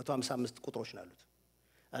ነው ያለው። 155 ቁጥሮች ነው ያሉት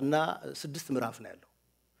እና 6 ምዕራፍ ነው ያለው።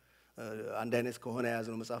 አንድ አይነት ከሆነ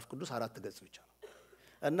የያዝነው መጽሐፍ ቅዱስ 4 ገጽ ብቻ ነው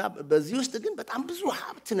እና በዚህ ውስጥ ግን በጣም ብዙ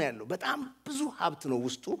ሀብት ነው ያለው። በጣም ብዙ ሀብት ነው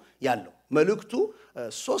ውስጡ ያለው። መልእክቱ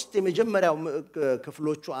 3 የመጀመሪያው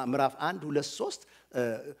ክፍሎቹ ምዕራፍ 1 2 3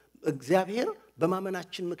 እግዚአብሔር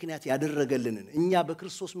በማመናችን ምክንያት ያደረገልንን እኛ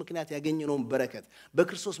በክርስቶስ ምክንያት ያገኘነውን በረከት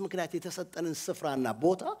በክርስቶስ ምክንያት የተሰጠንን ስፍራና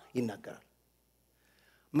ቦታ ይናገራል።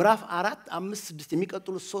 ምዕራፍ 4 5 6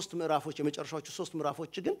 የሚቀጥሉት 3 ምዕራፎች የመጨረሻዎቹ 3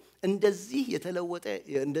 ምዕራፎች ግን እንደዚህ የተለወጠ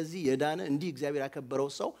እንደዚህ የዳነ እንዲህ እግዚአብሔር ያከበረው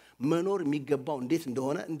ሰው መኖር የሚገባው እንዴት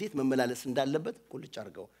እንደሆነ እንዴት መመላለስ እንዳለበት ቁልጭ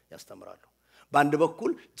አድርገው ያስተምራሉ። በአንድ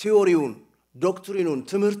በኩል ቲዮሪውን ዶክትሪኑን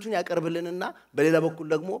ትምህርቱን ያቀርብልንና በሌላ በኩል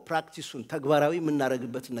ደግሞ ፕራክቲሱን ተግባራዊ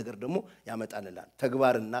የምናደርግበትን ነገር ደግሞ ያመጣልናል።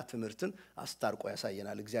 ተግባርና ትምህርትን አስታርቆ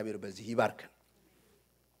ያሳየናል። እግዚአብሔር በዚህ ይባርከን።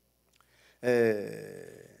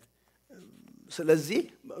 ስለዚህ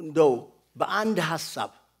እንደው በአንድ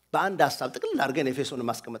ሐሳብ ጥቅል አድርገን ኤፌሶንን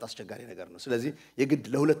ማስቀመጥ አስቸጋሪ ነገር ነው። ስለዚህ የግድ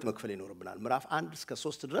ለሁለት መክፈል ይኖርብናል። ምዕራፍ 1 እስከ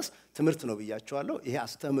 3 ድረስ ትምህርት ነው ብያቸዋለሁ። ይሄ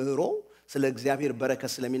አስተምህሮ ስለ እግዚአብሔር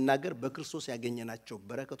በረከት ስለሚናገር በክርስቶስ ያገኘናቸው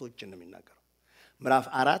በረከቶችን ነው የሚናገረው። ምዕራፍ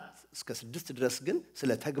 4 እስከ 6 ድረስ ግን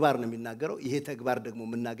ስለ ተግባር ነው የሚናገረው። ይሄ ተግባር ደግሞ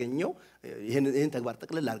የምናገኘው ይሄን ተግባር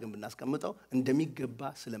ጥቅል አድርገን ብናስቀምጠው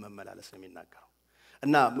እንደሚገባ ስለ መመላለስ ነው የሚናገረው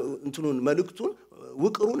እና እንትኑን መልእክቱን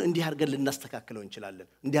ውቅሩን እንዲህ አድርገን ልናስተካክለው እንችላለን፣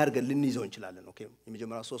 እንዲህ አድርገን ልንይዘው እንችላለን። ኦኬ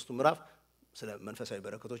የመጀመሪያው 3 ምዕራፍ ስለ መንፈሳዊ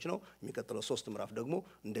በረከቶች ነው። የሚቀጥለው 3 ምዕራፍ ደግሞ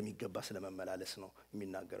እንደሚገባ ስለ መመላለስ ነው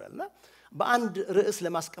የሚናገራልና በአንድ ርዕስ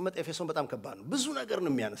ለማስቀመጥ ኤፌሶን በጣም ከባድ ነው። ብዙ ነገር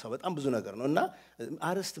ነው የሚያነሳው፣ በጣም ብዙ ነገር ነው እና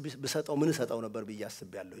አርስት ብሰጠው ምን ሰጠው ነበር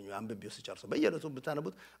ብያስብያለሁኝ። አንብቤው ስጨርሰው በየለቱ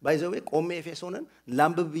ብታነቡት ባይዘው ቆሜ ኤፌሶንን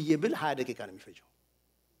ላንብብ ብዬ ብል 20 ደቂቃ ነው የሚፈጀው።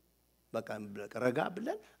 በቃ ረጋ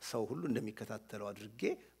ብለን ሰው ሁሉ እንደሚከታተለው አድርጌ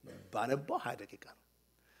ባነባው 20 ደቂቃ ነው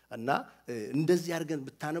እና እንደዚህ አድርገን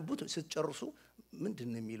ብታነቡት ስትጨርሱ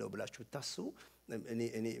ምንድነው የሚለው ብላችሁ ብታስቡ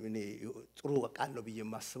እኔ ጥሩ ቃል ነው ብዬ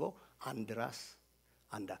የማስበው አንድ ራስ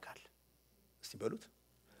አንድ አካል። እስቲ በሉት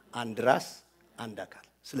አንድ ራስ አንድ አካል።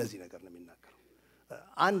 ስለዚህ ነገር ነው የሚናገረው።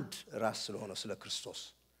 አንድ ራስ ስለሆነ ስለ ክርስቶስ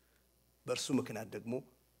በእርሱ ምክንያት ደግሞ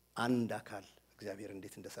አንድ አካል እግዚአብሔር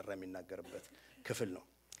እንዴት እንደሰራ የሚናገርበት ክፍል ነው።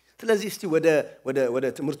 ስለዚህ እስቲ ወደ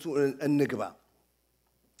ትምህርቱ እንግባ።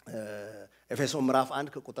 ኤፌሶን ምዕራፍ 1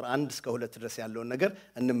 ከቁጥር 1 እስከ 2 ድረስ ያለውን ነገር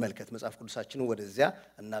እንመልከት። መጽሐፍ ቅዱሳችንን ወደዚያ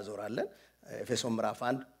እናዞራለን። ኤፌሶን ምዕራፍ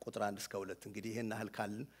 1 ቁጥር 1 እስከ 2 እንግዲህ ይሄን ያህል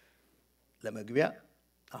ካልን ለመግቢያ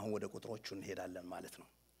አሁን ወደ ቁጥሮቹ እንሄዳለን ማለት ነው።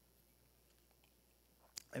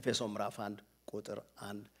 ኤፌሶን ምዕራፍ 1 ቁጥር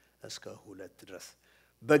 1 እስከ 2 ድረስ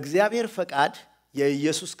በእግዚአብሔር ፈቃድ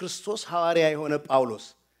የኢየሱስ ክርስቶስ ሐዋርያ የሆነ ጳውሎስ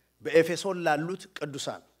በኤፌሶን ላሉት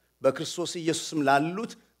ቅዱሳን በክርስቶስ ኢየሱስም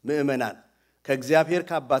ላሉት ምእመናን ከእግዚአብሔር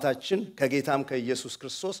ከአባታችን ከጌታም ከኢየሱስ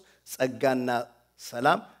ክርስቶስ ጸጋና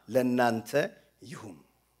ሰላም ለናንተ ይሁን።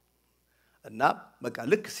 እና በቃ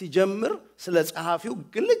ልክ ሲጀምር ስለ ጸሐፊው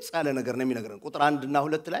ግልጽ ያለ ነገር ነው የሚነግረን። ቁጥር 1 እና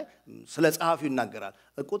 2 ላይ ስለ ጸሐፊው ይናገራል።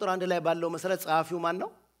 ቁጥር 1 ላይ ባለው መሰረት ጸሐፊው ማን ነው?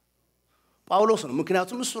 ጳውሎስ ነው።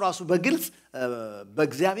 ምክንያቱም እሱ ራሱ በግልጽ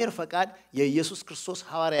በእግዚአብሔር ፈቃድ የኢየሱስ ክርስቶስ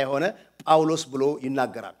ሐዋርያ የሆነ ጳውሎስ ብሎ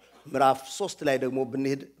ይናገራል። ምዕራፍ 3 ላይ ደግሞ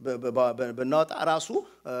ብንሄድ በናወጣ ራሱ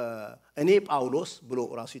እኔ ጳውሎስ ብሎ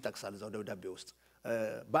ራሱ ይጠቅሳል እዛው ደብዳቤ ውስጥ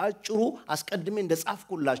ባጭሩ አስቀድሜ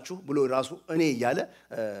እንደጻፍኩላችሁ ብሎ ራሱ እኔ ይያለ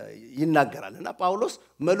ይናገራልና ጳውሎስ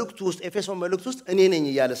መልእክቱ ውስጥ ኤፌሶን መልእክቱ ውስጥ እኔ ነኝ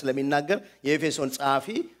ይያለ ስለሚናገር የኤፌሶን ጻፊ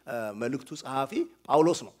መልእክቱ ጻፊ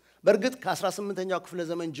ጳውሎስ ነው በርግጥ ከ18ኛው ክፍለ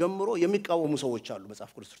ዘመን ጀምሮ የሚቃወሙ ሰዎች አሉ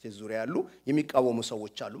መጽሐፍ ቅዱስ ዙሪያ ያሉ የሚቃወሙ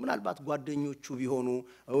ሰዎች አሉ ምናልባት ጓደኞቹ ቢሆኑ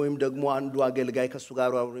ወይም ደግሞ አንዱ አገልጋይ ከሱ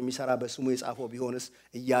ጋር የሚሰራ በስሙ የጻፈው ቢሆንስ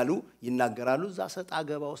ይያሉ ይናገራሉ እዛ ሰጣ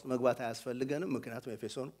ገባ ውስጥ መግባት አያስፈልገንም ምክንያቱም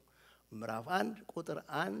ኤፌሶን ምዕራፍ 1 ቁጥር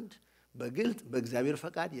 1 በግልጥ በእግዚአብሔር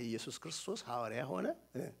ፈቃድ የኢየሱስ ክርስቶስ ሐዋርያ ሆነ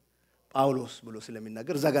ጳውሎስ ብሎ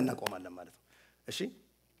ስለሚናገር እዛ ጋር እናቆማለን ማለት ነው እሺ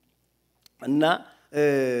እና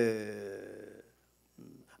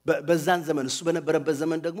በዛን ዘመን እሱ በነበረበት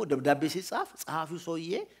ዘመን ደግሞ ደብዳቤ ሲጻፍ ጸሐፊው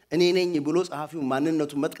ሰውዬ እኔ ነኝ ብሎ ጸሐፊው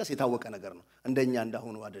ማንነቱን መጥቀስ የታወቀ ነገር ነው እንደኛ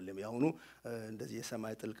እንዳሁኑ አይደለም ያሁኑ እንደዚህ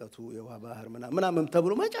የሰማይ ጥልቀቱ የውሃ ባህር ምናምን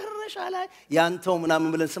ተብሎ መጨረሻ ላይ ያንተው ምናምን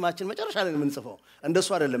ብለን ስማችን መጨረሻ ላይ የምንጽፈው እንደሱ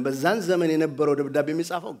አይደለም በዛን ዘመን የነበረው ደብዳቤ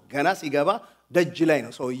የሚጻፈው ገና ሲገባ ደጅ ላይ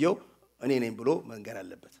ነው ሰውዬው እኔ ነኝ ብሎ መንገር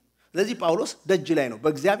አለበት ስለዚህ ጳውሎስ ደጅ ላይ ነው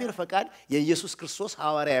በእግዚአብሔር ፈቃድ የኢየሱስ ክርስቶስ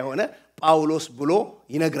ሐዋርያ የሆነ ጳውሎስ ብሎ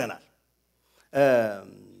ይነግረናል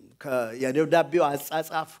የደብዳቤው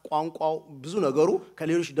አጻጻፍ ቋንቋው ብዙ ነገሩ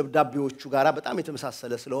ከሌሎች ደብዳቤዎቹ ጋራ በጣም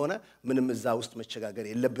የተመሳሰለ ስለሆነ ምንም እዛ ውስጥ መቸጋገር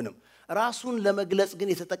የለብንም ራሱን ለመግለጽ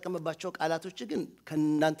ግን የተጠቀመባቸው ቃላቶች ግን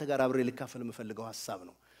ከናንተ ጋር አብሬ ልካፈል የምፈልገው ሐሳብ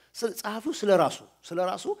ነው ጻፊው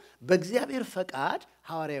ስለራሱ በእግዚአብሔር ፈቃድ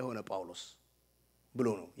ሐዋርያ የሆነ ጳውሎስ ብሎ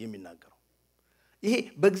ነው የሚናገረው ይሄ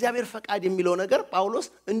በእግዚአብሔር ፈቃድ የሚለው ነገር ጳውሎስ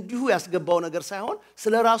እንዲሁ ያስገባው ነገር ሳይሆን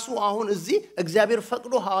ስለራሱ አሁን እዚህ እግዚአብሔር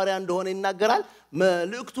ፈቅዶ ሐዋርያ እንደሆነ ይናገራል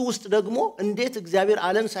መልእክቱ ውስጥ ደግሞ እንዴት እግዚአብሔር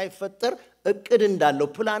ዓለም ሳይፈጠር እቅድ እንዳለው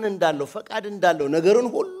ፕላን እንዳለው ፈቃድ እንዳለው ነገርን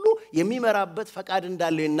ሁሉ የሚመራበት ፈቃድ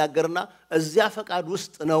እንዳለው ይናገርና እዚያ ፈቃድ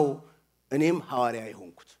ውስጥ ነው እኔም ሐዋርያ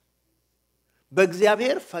የሆንኩት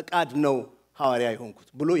በእግዚአብሔር ፈቃድ ነው ሐዋርያ የሆንኩት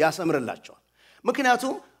ብሎ ያሰምርላቸዋል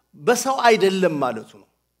ምክንያቱም በሰው አይደለም ማለቱ ነው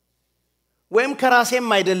ወይም ከራሴም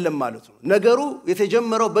አይደለም ማለት ነው ነገሩ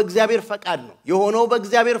የተጀመረው በእግዚአብሔር ፈቃድ ነው የሆነው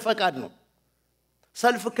በእግዚአብሔር ፈቃድ ነው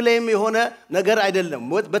ሰልፍ ክሌም የሆነ ነገር አይደለም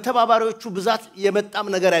በተባባሪዎቹ ብዛት የመጣም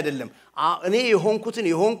ነገር አይደለም እኔ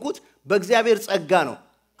የሆንኩት በእግዚአብሔር ጸጋ ነው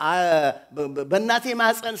በእናቴ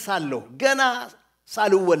ማፀን ሳለሁ ገና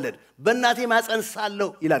ሳልወለድ በእናቴ ማፀን ሳለሁ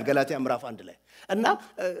ይላል ገላትያ ምዕራፍ 1 ላይ እና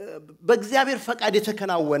በእግዚአብሔር ፈቃድ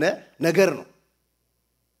የተከናወነ ነገር ነው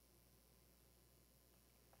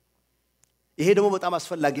ይሄ ደግሞ በጣም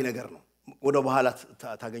አስፈላጊ ነገር ነው ወደ በኋላ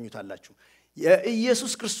ታገኙታላችሁ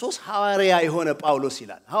የኢየሱስ ክርስቶስ ሐዋርያ የሆነ ጳውሎስ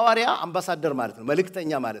ይላል ሐዋርያ አምባሳደር ማለት ነው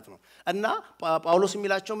መልእክተኛ ማለት ነው እና ጳውሎስ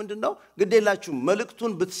የሚላቸው ምንድነው ግዴላችሁ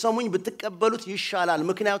መልእክቱን ብትሰሙኝ ብትቀበሉት ይሻላል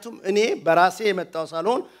ምክንያቱም እኔ በራሴ የመጣው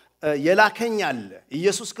ሳልሆን የላከኝ አለ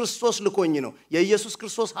ኢየሱስ ክርስቶስ ልኮኝ ነው የኢየሱስ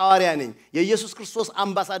ክርስቶስ ሐዋርያ ነኝ የኢየሱስ ክርስቶስ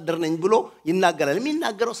አምባሳደር ነኝ ብሎ ይናገራል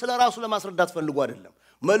የሚናገረው ስለራሱ ለማስረዳት ፈልጎ አይደለም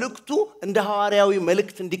መልእክቱ እንደ ሐዋርያዊ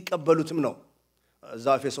መልእክት እንዲቀበሉትም ነው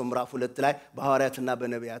እዛው ኤፌሶን ምዕራፍ 2 ላይ በሐዋርያትና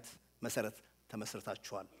በነቢያት መሰረት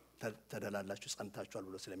ተመስርታችኋል ተደላላችሁ ጸንታችኋል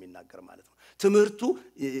ብሎ ስለሚናገር ማለት ነው ትምህርቱ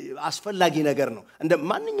አስፈላጊ ነገር ነው እንደ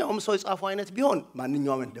ማንኛውም ሰው የጻፈው አይነት ቢሆን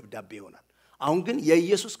ማንኛውም ደብዳቤ ይሆናል አሁን ግን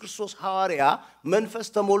የኢየሱስ ክርስቶስ ሐዋርያ መንፈስ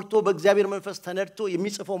ተሞልቶ በእግዚአብሔር መንፈስ ተነድቶ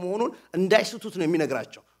የሚጽፈው መሆኑን እንዳይስቱት ነው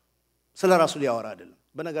የሚነግራቸው ስለራሱ ሊያወራ አይደለም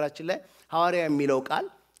በነገራችን ላይ ሐዋርያ የሚለው ቃል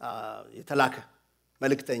የተላከ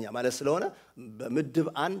መልእክተኛ ማለት ስለሆነ በምድብ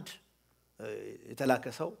 1 የተላከ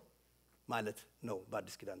ሰው ማለት ነው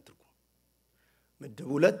በአዲስ ኪዳን ትርጉም ምድብ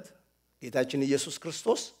 2 ጌታችን ኢየሱስ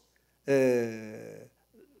ክርስቶስ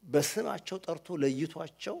በስማቸው ጠርቶ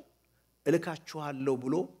ለይቷቸው እልካችኋለሁ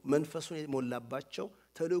ብሎ መንፈሱን የሞላባቸው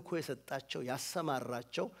ተልእኮ የሰጣቸው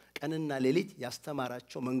ያሰማራቸው ቀንና ሌሊት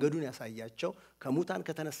ያስተማራቸው መንገዱን ያሳያቸው ከሙታን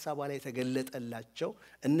ከተነሳ በኋላ የተገለጠላቸው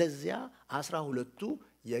እነዚያ 12ቱ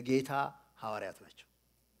የጌታ ሐዋርያት ናቸው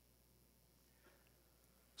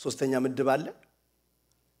ሶስተኛ ምድብ አለ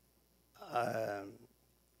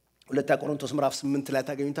ሁለተኛ ቆሮንቶስ ምዕራፍ 8 ላይ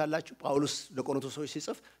ታገኙታላችሁ ጳውሎስ ለቆሮንቶሶች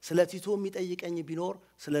ሲጽፍ ስለ ቲቶ የሚጠይቀኝ ቢኖር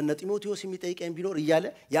ስለ ጢሞቴዎስ የሚጠይቀኝ ቢኖር ይያለ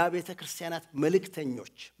ያ ቤተ ክርስቲያናት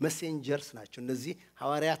መልእክተኞች መሴንጀርስ ናቸው እነዚህ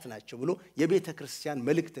ሐዋርያት ናቸው ብሎ የቤተ ክርስቲያን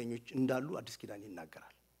መልእክተኞች እንዳሉ አዲስ ኪዳን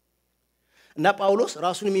ይናገራል እና ጳውሎስ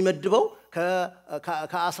ራሱን የሚመድበው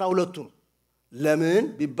ከ12ቱ ለምን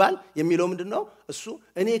ቢባል የሚለው ምንድነው እሱ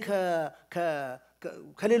እኔ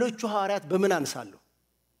ከሌሎቹ ሐዋርያት በምን አንሳለሁ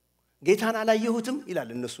ጌታን አላየሁትም ይላል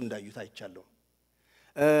እነሱ እንዳዩት አይቻለሁ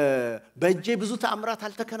በእጄ ብዙ ተአምራት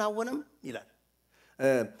አልተከናወነም ይላል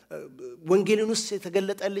ወንጌሉንስ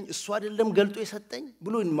የተገለጠልኝ እሱ አይደለም ገልጦ የሰጠኝ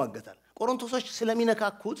ብሎ ይማገታል ቆሮንቶሶች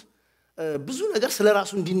ስለሚነካኩት ብዙ ነገር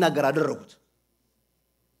ስለራሱ እንዲናገር አደረጉት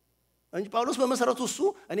እንጂ ጳውሎስ በመሰረቱ እሱ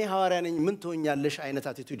እኔ ሐዋርያ ነኝ ምን ትሆኛለሽ አይነት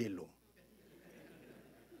አቲቲዩድ የለውም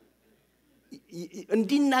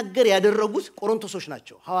እንዲናገር ያደረጉት ቆሮንቶሶች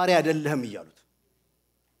ናቸው ሐዋርያ አይደለህም ይያሉት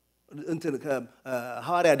እንትን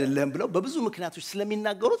ሐዋርያ አይደለህም ብለው በብዙ ምክንያቶች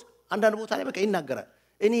ስለሚናገሩት አንዳንድ ቦታ ላይ በቃ ይናገራል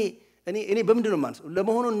እኔ በምንድነው ማንስ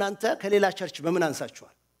ለመሆኑ እናንተ ከሌላ ቸርች በምን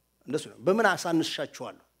አንሳችኋል እንደሱ ነው በምን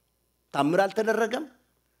አሳንሻችኋል ታምር አልተደረገም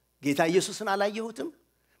ጌታ ኢየሱስን አላየሁትም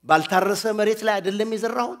ባልታረሰ መሬት ላይ አይደለም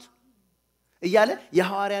የዘራሁት እያለ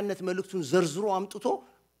የሐዋርያነት መልእክቱን ዘርዝሮ አምጥቶ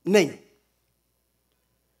ነኝ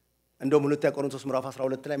እንደውም ሁለተኛ ቆሮንቶስ ምዕራፍ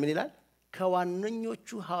 12 ላይ ምን ይላል ከዋነኞቹ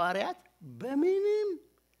ሐዋርያት በምንም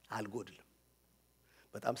አልጎድልም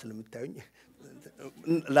በጣም ስለምታዩኝ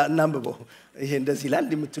እናንብበው ይሄ እንደዚህ ይላል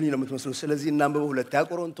እንደምትሉኝ ነው የምትመስለው ስለዚህ እናንብበው ሁለተኛ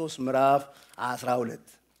ቆሮንቶስ ምዕራፍ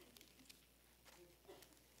 12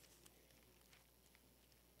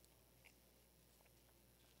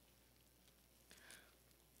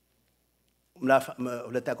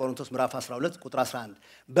 ሁለተኛ ቆሮንቶስ ምዕራፍ 12 ቁጥር 11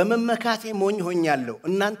 በመመካቴ ሞኝ ሆኛለሁ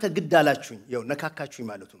እናንተ ግድ አላችሁኝ ይው ነካካችሁኝ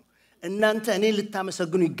ማለት ነው እናንተ እኔ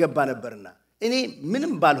ልታመሰግኑ ይገባ ነበርና እኔ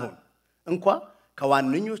ምንም ባልሆን እንኳን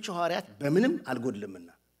ከዋነኞቹ ሐዋርያት በምንም አልጎድልምና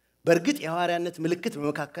በርግጥ የሐዋርያነት ምልክት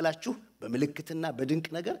በመካከላችሁ በምልክትና በድንቅ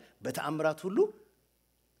ነገር በተአምራት ሁሉ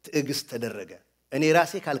ትዕግስት ተደረገ እኔ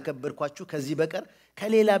ራሴ ካልከበርኳችሁ ከዚህ በቀር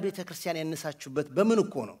ከሌላ ቤተክርስቲያን ያነሳችሁበት በምን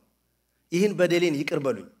እኮ ነው ይህን በደሌን ይቅር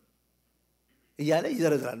በሉኝ እያለ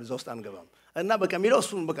ይዘረዝራል እዛው ውስጥ አንገባም እና በቃ የሚለው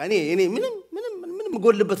እሱን በቃ እኔ ምንም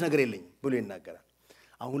ጎልበት ነገር የለኝም ብሎ ይናገራል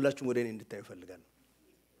አሁን ሁላችሁም ወደ እኔ እንድታዩ ፈልጋለሁ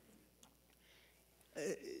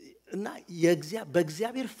እና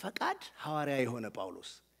በእግዚአብሔር ፈቃድ ሐዋርያ የሆነ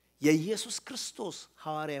ጳውሎስ የኢየሱስ ክርስቶስ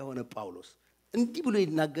ሐዋርያ የሆነ ጳውሎስ እንዲህ ብሎ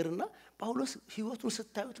ይናገርና ጳውሎስ ህይወቱን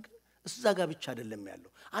ስታዩት ግን እዛ ጋር ብቻ አይደለም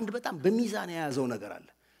ያለው አንድ በጣም በሚዛን የያዘው ነገር አለ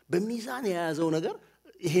በሚዛን የያዘው ነገር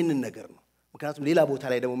ይሄንን ነገር ነው ምክንያቱም ሌላ ቦታ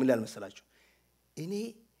ላይ ደግሞ ምን ይላል መሰላችሁ እኔ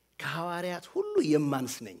ከሐዋርያት ሁሉ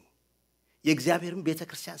የማንስ ነኝ የእግዚአብሔርን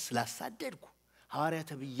ቤተክርስቲያን ስላሳደድኩ ሐዋርያ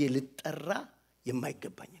ተብዬ ልጠራ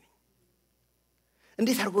የማይገባኝ ነኝ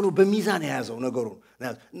እንዴት አርጎ ነው በሚዛን የያዘው ነገሩ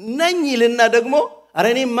ነኝ ይልና ደግሞ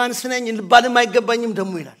አረኔ ማንስ ነኝ ልባልም አይገባኝም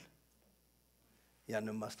ደሞ ይላል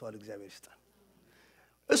ያንን ማስተዋል እግዚአብሔር ይስጣል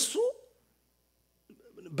እሱ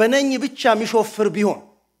በነኝ ብቻ የሚሾፍር ቢሆን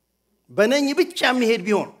በነኝ ብቻ የሚሄድ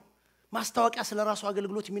ቢሆን ማስተዋቂያ ስለራሱ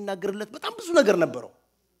አገልግሎት የሚናገርለት በጣም ብዙ ነገር ነበረው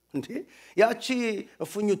እንዴ ያቺ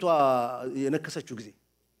እፉኝቷ የነከሰችው ጊዜ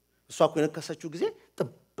እሷ እኮ የነከሰችው ጊዜ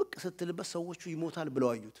ጥብቅ ስትልበት ሰዎቹ ይሞታል ብለው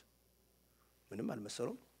አዩት ምንም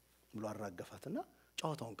አልመሰለውም ብሎ አራገፋትና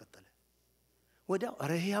ጫዋታውን ቀጠለ ወዲያው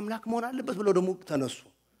አረ ይሄ አምላክ መሆን አለበት ብለው ደግሞ ተነሱ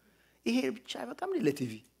ይሄ ብቻ በቃም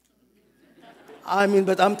ለቲቪ አሜን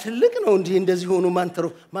በጣም ትልቅ ነው እንዴ እንደዚህ ሆኖ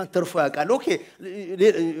ማንተርፎ ያውቃል ኦኬ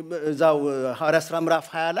እዛው ሐዋርያ ሥራ ምዕራፍ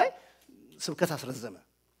 20 ላይ ስብከት አስረዘመ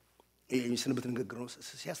ስንብት ንግግር ነው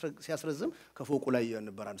ሲያስረዝም ከፎቁ ላይ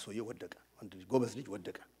የነበረ አንድ ሰው ወደቀ አንድ ጎበዝ ልጅ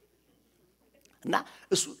ወደቀ እና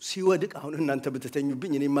እሱ ሲወድቅ አሁን እናንተ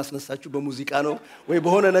በተተኙብኝ እኔ ማስነሳችሁ በሙዚቃ ነው ወይ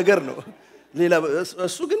በሆነ ነገር ነው ሌላ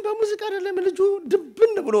እሱ ግን በሙዚቃ አይደለም ልጁ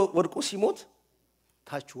ድብን ብሎ ወድቆ ሲሞት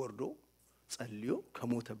ታች ወርዶ ጸልዮ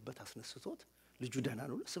ከሞተበት አስነስቶት ልጁ ደህና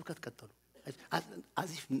ነው ስብከት ቀጠሉ as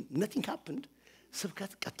if nothing happened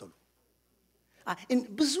ስብከት ቀጠሉ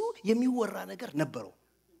ብዙ የሚወራ ነገር ነበረው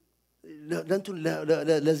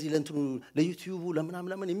ለእንትኑ ለዩቲዩብ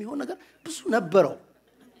ለምናምን የሚሆን ነገር ብዙ ነበረው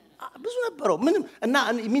ምንም እና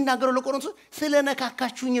የሚናገረው ለቆሮንቶስ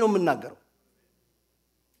ስለነካካችሁኝ ነው የምናገረው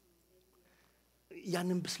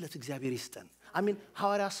ያንን ብስለት እግዚአብሔር ይስጠን አሜን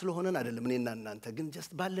ሐዋርያ ስለሆነን አይደለም እኔና እናንተ ግን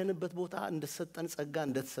just ባለንበት ቦታ እንደተሰጠን ጸጋ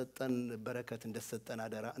እንደተሰጠን በረከት እንደተሰጠን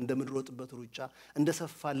አደራ እንደምንሮጥበት ሩጫ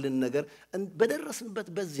እንደሰፋልን ነገር በደረስንበት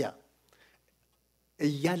በዚያ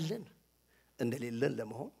እያለን እንደሌለን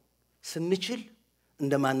ለመሆን ስንችል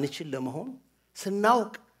እንደማንችል ለመሆን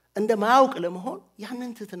ስናውቅ እንደማያውቅ ለመሆን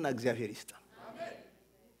ያንን ትትና እግዚአብሔር ይስጣል አሜን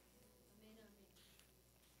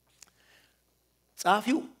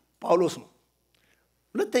ጻፊው ጳውሎስ ነው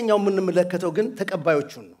ሁለተኛው የምንመለከተው ግን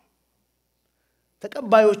ተቀባዮቹን ነው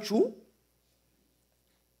ተቀባዮቹ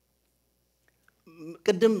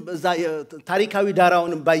ቅድም እዛ ታሪካዊ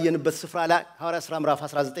ዳራውን ባየንበት ስፍራ ላይ ሐዋርያ ሥራ ምዕራፍ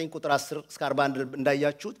 19 ቁጥር 10 እስከ 41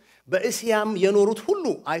 እንዳያችሁት በእስያም የኖሩት ሁሉ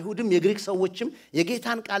አይሁድም የግሪክ ሰዎችም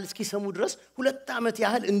የጌታን ቃል እስኪሰሙ ድረስ 2 ዓመት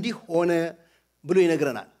ያህል እንዲህ ሆነ ብሎ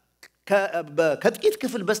ይነግረናል ከጥቂት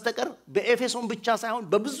ክፍል በስተቀር በኤፌሶን ብቻ ሳይሆን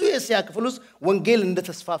በብዙ የእስያ ክፍል ውስጥ ወንጌል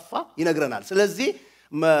እንደተስፋፋ ይነግረናል ስለዚህ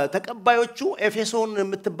ተቀባዮቹ ኤፌሶን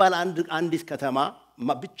የምትባል አንዲት ከተማ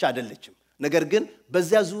ብቻ አይደለችም ነገር ግን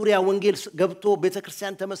በዚያ ዙሪያ ወንጌል ገብቶ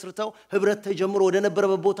ቤተክርስቲያን ተመስርተው ህብረት ተጀምሮ ወደ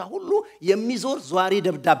ነበረበት ቦታ ሁሉ የሚዞር ዟሪ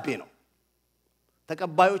ደብዳቤ ነው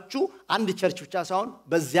ተቀባዮቹ አንድ ቸርች ብቻ ሳይሆን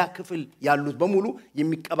በዚያ ክፍል ያሉት በሙሉ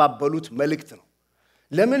የሚቀባበሉት መልእክት ነው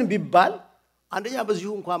ለምን ቢባል አንደኛ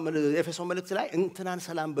በዚሁ እንኳን ኤፌሶን መልእክት ላይ እንትናን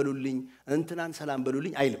ሰላም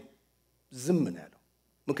በሉልኝ አይልም ዝም ነው ያለው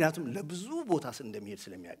ምክንያቱም ለብዙ ቦታ እንደሚሄድ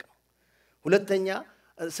ስለሚያውቅ ነው ሁለተኛ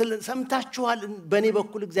ሰምታችኋል በኔ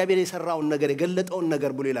በኩል እግዚአብሔር የሰራውን ነገር የገለጠውን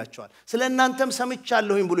ነገር ብሎ ይላቸዋል ስለእናንተም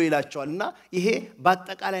ሰምቻለሁኝ ብሎ ይላቸዋልና ይሄ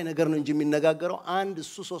በአጠቃላይ ነገር ነው እንጂ የሚነጋገረው አንድ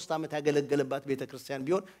እሱ 3 ዓመት ያገለገለባት ቤተክርስቲያን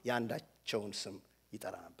ቢሆን ያንዳቸውን ስም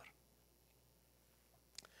ይጠራ ነበር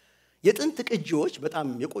የጥንት ቅጂዎች በጣም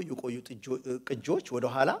የቆዩ ቅጂዎች ወደ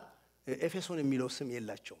ኋላ ኤፌሶን የሚለው ስም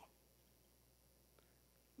የላቸው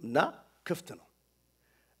እና ክፍት ነው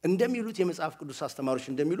እንደሚሉት የመጽሐፍ ቅዱስ አስተማሪዎች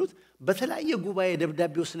እንደሚሉት በተለያየ ጉባኤ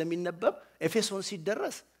ደብዳቤው ስለሚነበብ ኤፌሶን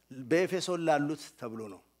ሲደረስ በኤፌሶን ላሉት ተብሎ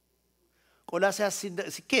ነው ቆላሲያስ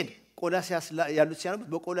ሲኬድ ቆላሲያስ ያሉት ሲያነቡት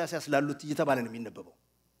በቆላሲያስ ላሉት እየተባለ ነው የሚነበበው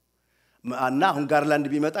እና አሁን ጋርላንድ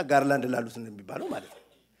ቢመጣ ጋርላንድ ላሉት እንደሚባለው ማለት ነው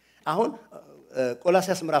አሁን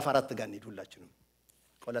ቆላሲያስ ምዕራፍ 4 ጋር እንሂድ ሁላችንም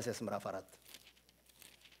ቆላሲያስ ምዕራፍ 4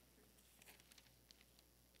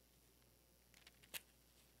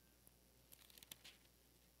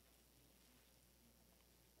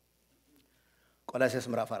 ቆላሲያስ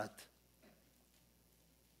ምዕራፍ 4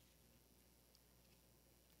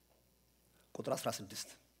 ቁጥር 16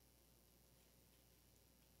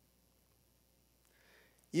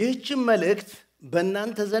 ይህች መልእክት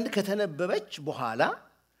በእናንተ ዘንድ ከተነበበች በኋላ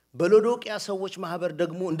በሎዶቅያ ሰዎች ማህበር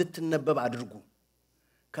ደግሞ እንድትነበብ አድርጉ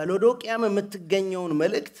ከሎዶቅያም የምትገኘውን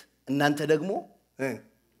መልእክት እናንተ ደግሞ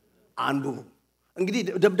አንብቡ እንግዲህ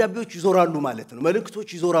ደብዳቤዎች ይዞራሉ ማለት ነው መልእክቶች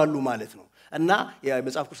ይዞራሉ ማለት ነው እና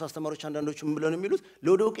የመጽሐፍ ቅዱስ አስተማሪዎች አንዳንዶቹ ምን ብለው ነው የሚሉት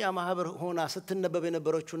ሎዶቅያ ማህበር ሆና ስትነበብ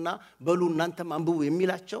የነበረችውና በሉ እናንተም አንብቡ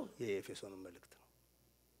የሚላቸው የኤፌሶን መልእክት ነው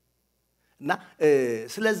እና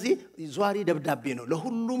ስለዚህ ዟሪ ደብዳቤ ነው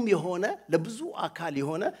ለሁሉም የሆነ ለብዙ አካል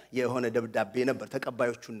የሆነ ደብዳቤ ነበር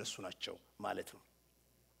ተቀባዮቹ እነሱ ናቸው ማለት ነው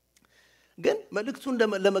ግን መልእክቱን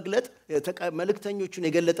ለመግለጥ መልእክተኞቹን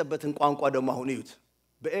የገለጠበትን ቋንቋ ደግሞ አሁን ይዩት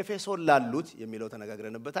በኤፌሶን ላሉት የሚለው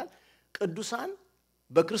ተነጋግረንበታል ቅዱሳን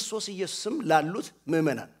በክርስቶስ ኢየሱስም ላሉት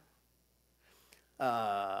ምእመናን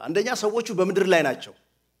አንደኛ ሰዎቹ በመድር ላይ ናቸው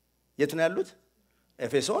የት ነው ያሉት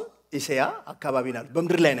ኤፌሶን ኢሲያ አካባቢ ናቸው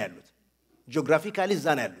በመድር ላይ ነው ያሉት ጂኦግራፊካሊ እዛ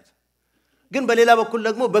ነው ያሉት ግን በሌላ በኩል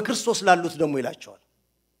ደግሞ በክርስቶስ ላሉት ደግሞ ይላቸዋል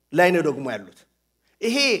ላይ ነው ደግሞ ያሉት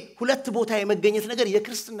ይሄ ሁለት ቦታ የመገኘት ነገር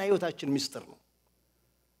የክርስትና ህይወታችን ሚስጥር ነው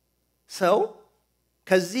ሰው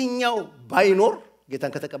ከዚህኛው ባይኖር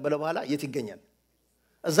ጌታን ከተቀበለ በኋላ የት ይገኛል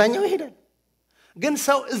እዛኛው ይሄዳል ግን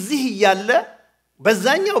ሰው እዚህ ያለ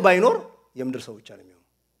በዛኛው ባይኖር የምድር ሰው ብቻ ነው የሚሆነው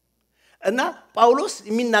እና ጳውሎስ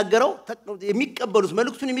የሚናገረው የሚቀበሉት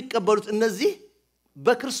መልእክቱን የሚቀበሉት እነዚህ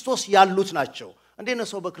በክርስቶስ ያሉት ናቸው እንዴት ነው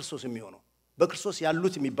ሰው በክርስቶስ የሚሆነው በክርስቶስ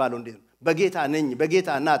ያሉት የሚባለው እንዴት ነው በጌታ ነኝ በጌታ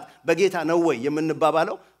ናት በጌታ ነው ወይ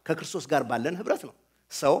የምንባባለው ከክርስቶስ ጋር ባለን ህብረት ነው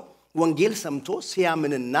ሰው ወንጌል ሰምቶ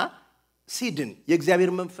ሲያምንና ሲድን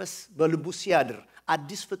የእግዚአብሔር መንፈስ በልቡ ሲያድር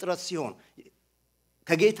አዲስ ፍጥረት ሲሆን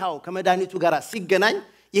ከጌታው ከመድኃኒቱ ጋር ሲገናኝ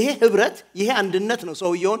ይሄ ህብረት ይሄ አንድነት ነው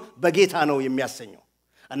ሰውየውን በጌታ ነው የሚያሰኘው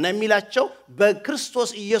እና የሚላቸው በክርስቶስ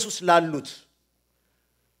ኢየሱስ ላሉት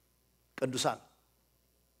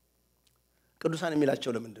ቅዱሳን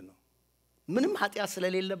የሚላቸው ለምንድን ነው ምንም ኃጢያት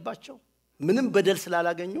ስለሌለባቸው ምንም በደል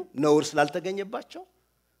ስላላገኙ ነውር ስላልተገኘባቸው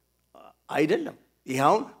አይደለም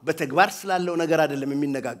ይሄው በተግባር ስላለው ነገር አይደለም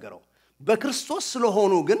የሚነጋገረው በክርስቶስ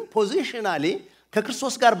ስለሆኑ ግን ፖዚሽናሊ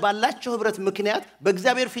ከክርስቶስ ጋር ባላቸው ህብረት ምክንያት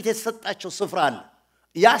በእግዚአብሔር ፊት የተሰጣቸው ስፍራ አለ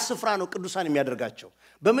ያ ስፍራ ነው ቅዱሳን የሚያደርጋቸው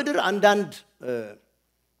በመድር አንዳንድ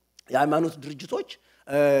የሃይማኖት ድርጅቶች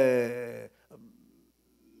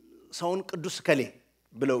ሰውን ቅዱስ ከሌ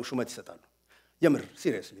ብለው ሹመት ይሰጣሉ የምር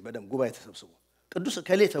ሲሪየስሊ በደም ጉባኤ ተሰብስቦ ቅዱስ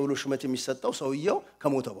ከሌ ተብሎ ሹመት የሚሰጠው ሰውየው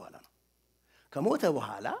ከሞተ በኋላ ነው ከሞተ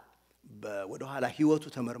በኋላ ወደ ኋላ ህይወቱ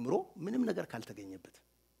ተመርምሮ ምንም ነገር ካልተገኘበት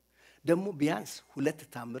ደግሞ ቢያንስ 2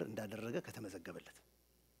 ታምር እንዳደረገ ከተመዘገበለት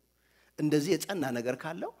እንደዚህ የጸና ነገር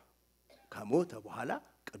ካለው ከሞተ በኋላ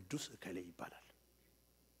ቅዱስ ከሌ ይባላል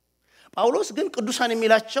ጳውሎስ ግን ቅዱሳን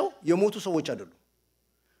የሚላቸው የሞቱ ሰዎች አይደሉም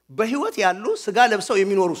በህይወት ያሉ ስጋ ለብሰው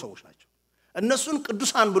የሚኖሩ ሰዎች ናቸው እነሱን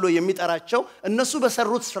ቅዱሳን ብሎ የሚጠራቸው እነሱ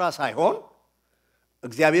በሰሩት ስራ ሳይሆን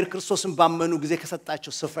እግዚአብሔር ክርስቶስን ባመኑ ጊዜ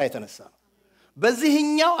ከሰጣቸው ስፍራ የተነሳ ነው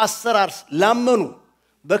በዚህኛው አሰራር ላመኑ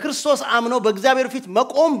በክርስቶስ አምነው በእግዚአብሔር ፊት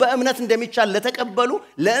መቆም በእምነት እንደሚቻል ለተቀበሉ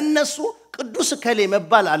ለእነሱ ቅዱስ ከሌ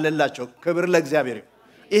መባል አለላቸው ክብር ለእግዚአብሔር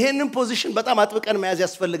ይሄንን ፖዚሽን በጣም አጥብቀን መያዝ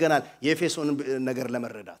ያስፈልገናል የኤፌሶን ነገር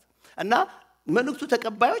ለመረዳት እና መልእክቱ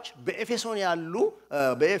ተቀባዮች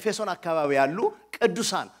በኤፌሶን አካባቢ ያሉ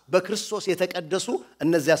ቅዱሳን በክርስቶስ የተቀደሱ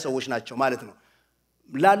እነዚያ ሰዎች ናቸው ማለት ነው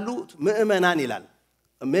ላሉ ምእመናን ይላል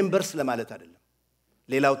ሜምበርስ ለማለት አይደለም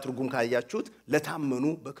ሌላው ትርጉም ካያችሁት ለታመኑ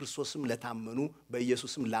በክርስቶስም ለታመኑ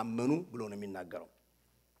በኢየሱስም ላመኑ ብሎ ነው የሚናገረው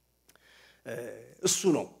እሱ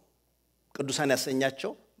ነው ቅዱሳን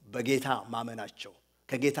ያሰኛቸው በጌታ ማመናቸው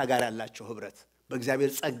ከጌታ ጋር ያላቸው ህብረት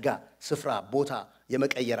በእግዚአብሔር ጸጋ ስፍራ ቦታ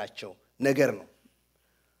የመቀየራቸው ነገር ነው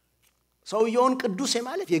ሰውየውን ቅዱስ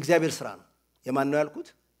ማለት የእግዚአብሔር ሥራ ነው የማን ነው ያልኩት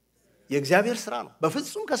የእግዚአብሔር ሥራ ነው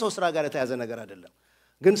በፍጹም ከሰው ሥራ ጋር የተያዘ ነገር አይደለም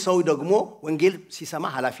ግን ሰው ደግሞ ወንጌል ሲሰማ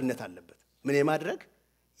ኃላፊነት አለበት ምን የማድረግ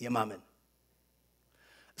የማመን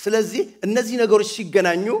ስለዚህ እነዚህ ነገሮች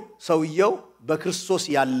ሲገናኙ ሰውየው በክርስቶስ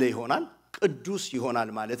ያለ ይሆናል ቅዱስ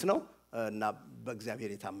ይሆናል ማለት ነው እና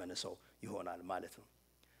በእግዚአብሔር የታመነ ሰው ይሆናል ማለት ነው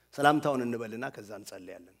ሰላምታውን እንበልና ከዛ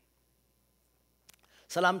እንጸልያለን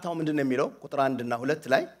ሰላምታው ምንድነው የሚለው ቁጥር 1 እና 2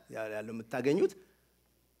 ላይ ያለው የምታገኙት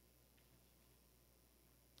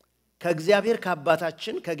ከእግዚአብሔር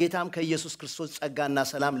ከአባታችን ከጌታም ከኢየሱስ ክርስቶስ ጸጋና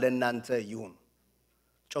ሰላም ለእናንተ ይሁን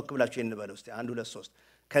ጮክ ብላችሁ እንበለው እስቲ 1 2 3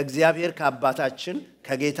 ከእግዚአብሔር ከአባታችን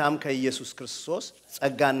ከጌታም ከኢየሱስ ክርስቶስ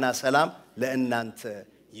ጸጋና ሰላም ለእናንተ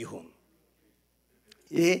ይሁን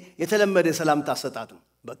ይሄ የተለመደ ሰላምታ አሰጣጥ ነው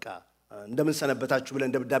በቃ እንደምን ሰነበታችሁ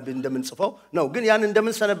ብለን ደብዳቤ እንደምን ጽፈው ነው ግን ያን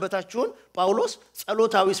እንደምን ሰነበታችሁን ጳውሎስ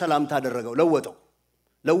ጸሎታዊ ሰላምታ አደረገው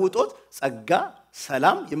ለውጦት ጸጋ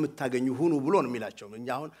ሰላም የምታገኙ ሁኑ ብሎ ነው የሚላቸው እኛ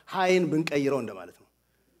አሁን ሃይን ብንቀይረው እንደማለት ነው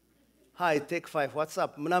ሃይ ቴክ 5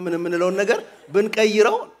 ዋትስአፕ ምናምን የምንለው ነገር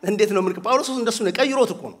ብንቀይረው እንዴት ነው ጳውሎስ እንደሱ ነው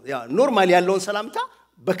ቀይሮት እኮ ነው ያ ኖርማል ያለውን ሰላምታ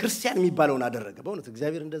በክርስቲያን የሚባለውን አደረገ በእውነት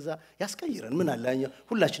እግዚአብሔር እንደዛ ያስቀይረን ምን አላኛ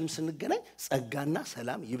ሁላችንም ስንገናኝ ጸጋና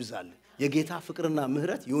ሰላም ይብዛል የጌታ ፍቅርና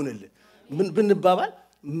ምህረት ይሁንልን ምን ብንባባል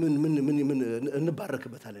ምን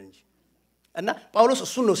እንባረክበታለን እንጂ እና ጳውሎስ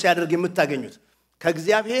እሱን ነው ሲያደርግ የምታገኙት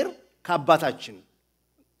ከእግዚአብሔር ከአባታችን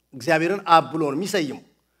እግዚአብሔርን አብ ብሎ ነው የሚሰየው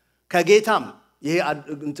ከጌታም ይሄ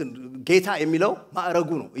ጌታ የሚለው ማዕረጉ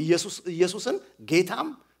ነው ኢየሱስን ጌታም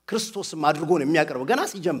ክርስቶስም አድርጎ ነው የሚያቀርበው ገና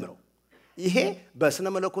ሲጀምረው ይሄ በስነ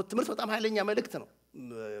መለኮት ትምህርት በጣም ኃይለኛ መልእክት ነው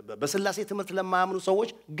በስላሴ ትምህርት ለማያምኑ ሰዎች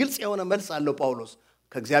ግልጽ የሆነ መልስ አለው ጳውሎስ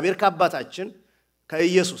ከእግዚአብሔር ከአባታችን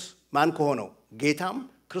ከኢየሱስ ማን ከሆነው ጌታም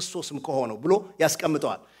ክርስቶስም ከሆነው ብሎ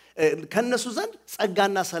ያስቀምጠዋል ከነሱ ዘንድ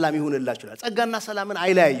ጸጋና ሰላም ይሁንላችሁ ይላል ጸጋና ሰላምን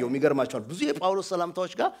አይለያየው የሚገርማችኋል ብዙ የጳውሎስ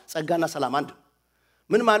ሰላምታዎች ጋር ጸጋና ሰላም አንድ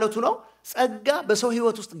ምን ማለቱ ነው ጸጋ በሰው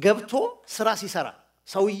ህይወት ውስጥ ገብቶ ስራ ሲሰራ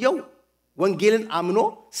ሰውየው ወንጌልን አምኖ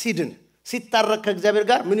ሲድን ሲታረቅ ከእግዚአብሔር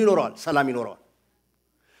ጋር ምን ይኖረዋል ሰላም ይኖረዋል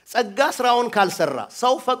ጸጋ ስራውን ካልሰራ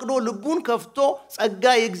ሰው ፈቅዶ ልቡን ከፍቶ ጸጋ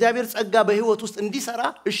የእግዚአብሔር ጸጋ በህይወት ውስጥ እንዲሰራ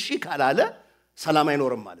እሺ ካላለ ሰላም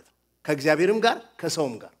አይኖርም ማለት ነው ከእግዚአብሔርም ጋር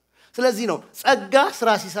ከሰውም ጋር ስለዚህ ነው ጸጋ ስራ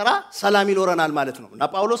ሲሰራ ሰላም ይኖረናል ማለት ነው እና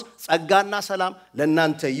ጳውሎስ ጸጋና ሰላም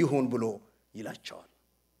ለእናንተ ይሁን ብሎ ይላቸዋል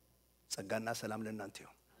ጸጋና ሰላም ለእናንተ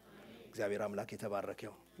ይሁን እግዚአብሔር አምላክ የተባረከ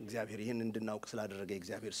ይሁን እግዚአብሔር ይህን እንድናውቅ ስላደረገ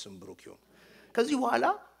እግዚአብሔር ስም ብሩክ ይሁን ከዚህ በኋላ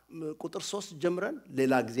ቁጥር 3 ጀምረን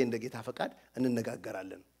ሌላ ጊዜ እንደጌታ ፈቃድ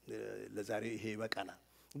እንነጋገራለን ለዛሬ ይሄ ይበቃናል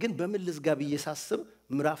ግን በምን ልዝጋ በየሳስብ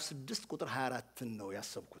ምዕራፍ 6 ቁጥር 24 ነው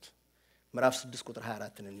ያሰብኩት ምዕራፍ 6 ቁጥር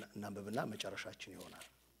 24 እናንብብና መጨረሻችን ይሆናል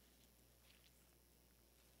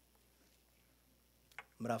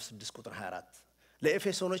ምዕራፍ 6 ቁጥር 24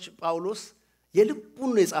 ለኤፌሶኖች ጳውሎስ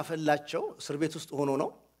የልቡን የጻፈላቸው እስር ቤት ውስጥ ሆኖ ነው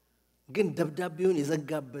ግን ደብዳቤውን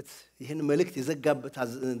የዘጋበት ይሄን መልእክት የዘጋበት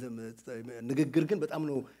ንግግር ግን በጣም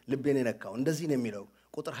ነው ልቤን የነካው እንደዚህ ነው የሚለው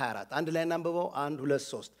ቁጥር 24 አንድ ላይ እናንብበው 1 2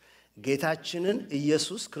 3 ጌታችንን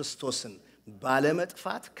ኢየሱስ ክርስቶስን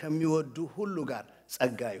ባለመጥፋት ከሚወዱ ሁሉ ጋር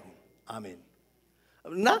ጸጋ ይሁን አሜን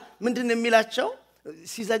እና ምንድነው የሚላቸው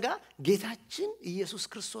ሲዘጋ ጌታችን ኢየሱስ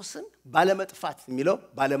ክርስቶስን ባለመጥፋት የሚለው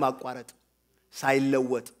ባለማቋረጥ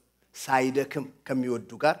ሳይለወጥ ሳይደክም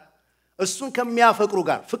ከሚወዱ ጋር እሱን ከሚያፈቅሩ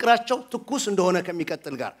ጋር ፍቅራቸው ትኩስ እንደሆነ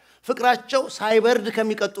ከሚቀጥል ጋር ፍቅራቸው ሳይበርድ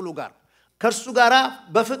ከሚቀጥሉ ጋር ከርሱ ጋራ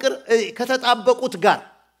በፍቅር ከተጣበቁት ጋር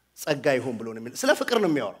ጸጋ ይሁን ብሎ ነው ስለ ፍቅር ነው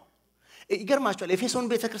የሚያወራው ይገርማችኋል ኤፌሶን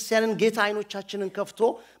ቤተክርስቲያንን ጌታ አይኖቻችንን ከፍቶ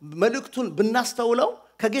መልእክቱን ብናስተውለው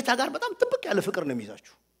ከጌታ ጋር በጣም ጥብቅ ያለ ፍቅር ነው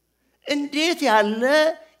የሚይዛችሁ እንዴት ያለ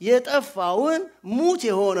የጠፋውን ሙት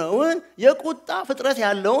የሆነውን የቁጣ ፍጥረት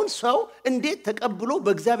ያለውን ሰው እንዴት ተቀብሎ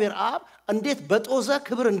በእግዚአብሔር አብ እንዴት በጦዘ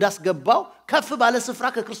ክብር እንዳስገባው ከፍ ባለ ስፍራ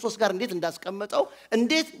ከክርስቶስ ጋር እንዴት እንዳስቀመጠው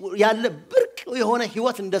እንዴት ያለ ብርቅ የሆነ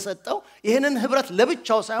ህይወት እንደሰጠው ይሄንን ህብረት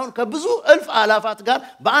ለብቻው ሳይሆን ከብዙ እልፍ አላፋት ጋር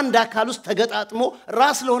በአንድ አካል ውስጥ ተገጣጥሞ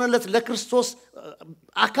ራስ ለሆነለት ለክርስቶስ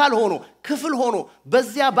አካል ሆኖ ክፍል ሆኖ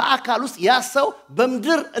በዚያ በአካል ውስጥ ያሰው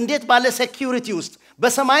በመድር እንዴት ባለ ሴኩሪቲ ውስጥ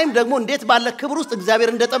በሰማይም ደግሞ እንዴት ባለ ክብር ውስጥ እግዚአብሔር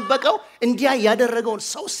እንደጠበቀው እንዲያ ያደረገውን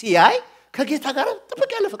ሰው ሲያይ ከጌታ ጋር ጥብቅ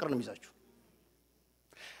ያለ ፍቅር ነው የሚይዛችሁ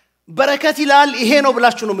በረከት ይላል ይሄ ነው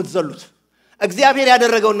ብላችሁ ነው የምትዘሉት እግዚአብሔር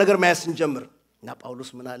ያደረገውን ነገር ማየት እንጀምር እና ጳውሎስ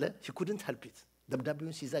ምን አለ he couldn't help it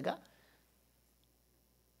ደብዳቤውን ሲዘጋ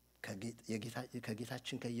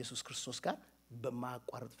ከጌታችን ከኢየሱስ ክርስቶስ ጋር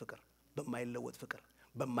በማያቋርጥ ፍቅር በማይለወጥ ፍቅር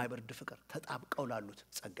በማይበርድ ፍቅር ተጣብቀው ላሉት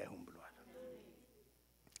ጸጋ ይሁን ብለዋል።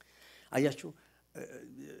 አያችሁ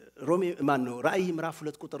ሮሜ ማን ነው ራእይ ምዕራፍ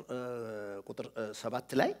 2 ቁጥር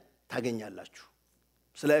 7 ላይ ታገኛላችሁ።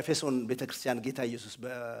 ስለ ኤፌሶን ቤተክርስቲያን ጌታ ኢየሱስ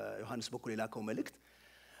በዮሐንስ በኩል የላከው መልእክት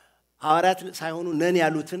ሐዋርያት ሳይሆኑ ነን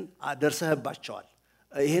ያሉትን ደርሰህባቸዋል።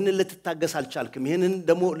 ይሄንን ልትታገስ አልቻልክም፣ ይሄንን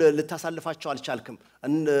ደግሞ ልታሳልፋቸው አልቻልክም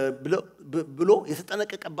ብሎ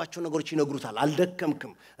የተጠነቀቀባቸው ነገሮች ይነግሩታል።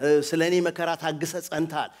 አልደከምክም፣ ስለኔ መከራ ታግሰ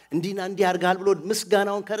ጸንተሃል፣ እንዲና እንዲህ አርጋል ብሎ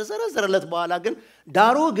ምስጋናውን ከዘረዘረለት በኋላ ግን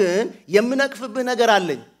ዳሩ ግን የምነቅፍብህ ነገር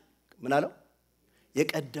አለኝ። ምን አለው?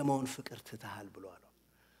 የቀደመውን ፍቅር ትተሃል ብሎ አለው።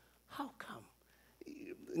 how come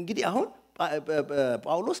እንግዲህ አሁን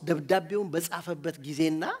ጳውሎስ ደብዳቤውን በጻፈበት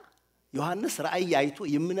ጊዜና ዮሐንስ ራእይ አይቶ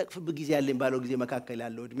የምነቅፍብህ ጊዜ ያለኝ ባለው ጊዜ መካከል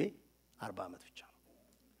ያለው እድሜ 40 ዓመት ብቻ ነው።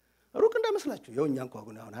 ሩቅ እንዳይመስላችሁ የኛ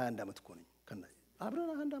እንኳን አሁን 21 ዓመት እኮ ነኝ ከናይ አብረን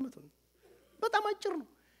 21 ዓመት ነው። በጣም አጭር ነው።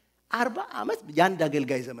 40 ዓመት ያንድ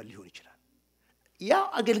አገልጋይ ዘመን ሊሆን ይችላል። ያው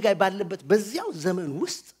አገልጋይ ባለበት በዚያው ዘመን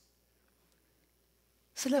ውስጥ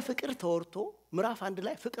ስለ ፍቅር ተወርቶ ምዕራፍ 1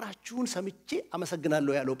 ላይ ፍቅራችሁን ሰምቼ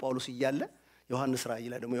አመሰግናለሁ ያለው ጳውሎስ እያለ ዮሐንስ ራእይ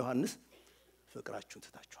ላይ ደግሞ ዮሐንስ ፍቅራችሁን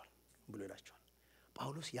ትታችኋል ብሎ ይላቸዋል።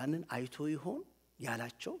 ጳውሎስ ያንን አይቶ ይሆን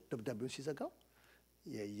ያላቸው ደብዳቤውን ሲዘጋው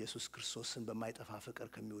የኢየሱስ ክርስቶስን በማይጠፋ ፍቅር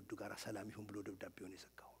ከሚወዱ ጋር ሰላም ይሁን ብሎ ደብዳቤውን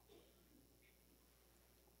ይዘጋው።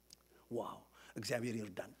 ዋው እግዚአብሔር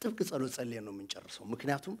ይርዳን። ጥብቅ ጸሎት ጸልየን ነው የምንጨርሰው።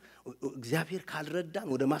 ምክንያቱም እግዚአብሔር ካልረዳን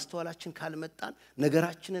ወደ ማስተዋላችን ካልመጣን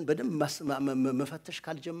ነገራችንን በደንብ መፈተሽ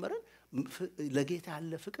ካልጀመረን ለጌታ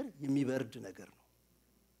ያለ ፍቅር የሚበርድ ነገር ነው።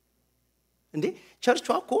 እንዴ ቸርቿ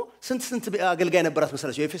እኮ ስንት አገልጋይ ነበራት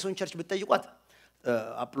መሰላችሁ? የኤፌሶን ቸርች ብትጠይቋት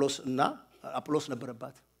አጵሎስ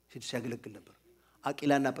ነበረባት፣ ሲያገለግል ነበር።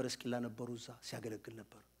 አቂላና ጵርስቂላ ነበሩ፣ እዛ ሲያገለግል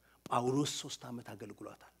ነበር። ጳውሎስ 3 ዓመት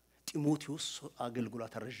አገልግሏታል። ጢሞቴዎስ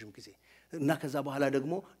አገልግሏታል ረጅም ጊዜ እና ከዛ በኋላ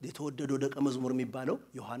ደግሞ የተወደደው ደቀ መዝሙር የሚባለው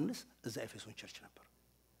ዮሐንስ እዛ ኤፌሶን ቸርች ነበር።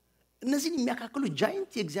 እነዚህን የሚያካክሉ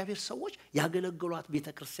ጃይንት የእግዚአብሔር ሰዎች ያገለግሏት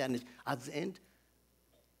ቤተክርስቲያን ነች። አት ዘ ኤንድ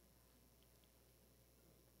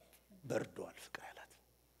በርዷል ፍቅር ያላት።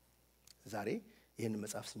 ዛሬ ይህን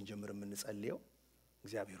መጽሐፍ ስንጀምር የምንጸልየው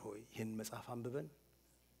እግዚአብሔር ሆይ ይህን መጽሐፍ አንብበን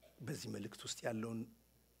በዚህ መልእክት ውስጥ ያለውን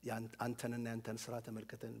አንተንና ያንተን ስራ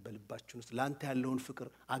ተመልከተን በልባችን ውስጥ ላንተ ያለውን ፍቅር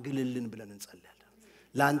አግልልን ብለን እንጸልያለን።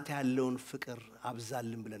 ላንተ ያለውን ፍቅር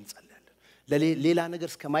አብዛልን ብለን እንጸልያለን። ሌላ ነገር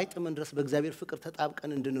እስከማይጥመን ድረስ በእግዚአብሔር ፍቅር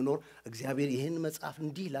ተጣብቀን እንድንኖር እግዚአብሔር ይህን መጽሐፍ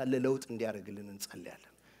እንዲህ ላለ ለውጥ እንዲያደርግልን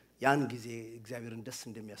እንጸልያለን። ያን ጊዜ እግዚአብሔርን ደስ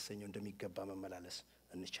እንደሚያሰኘው እንደሚገባ መመላለስ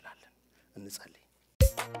እንችላለን። እንጸልይ።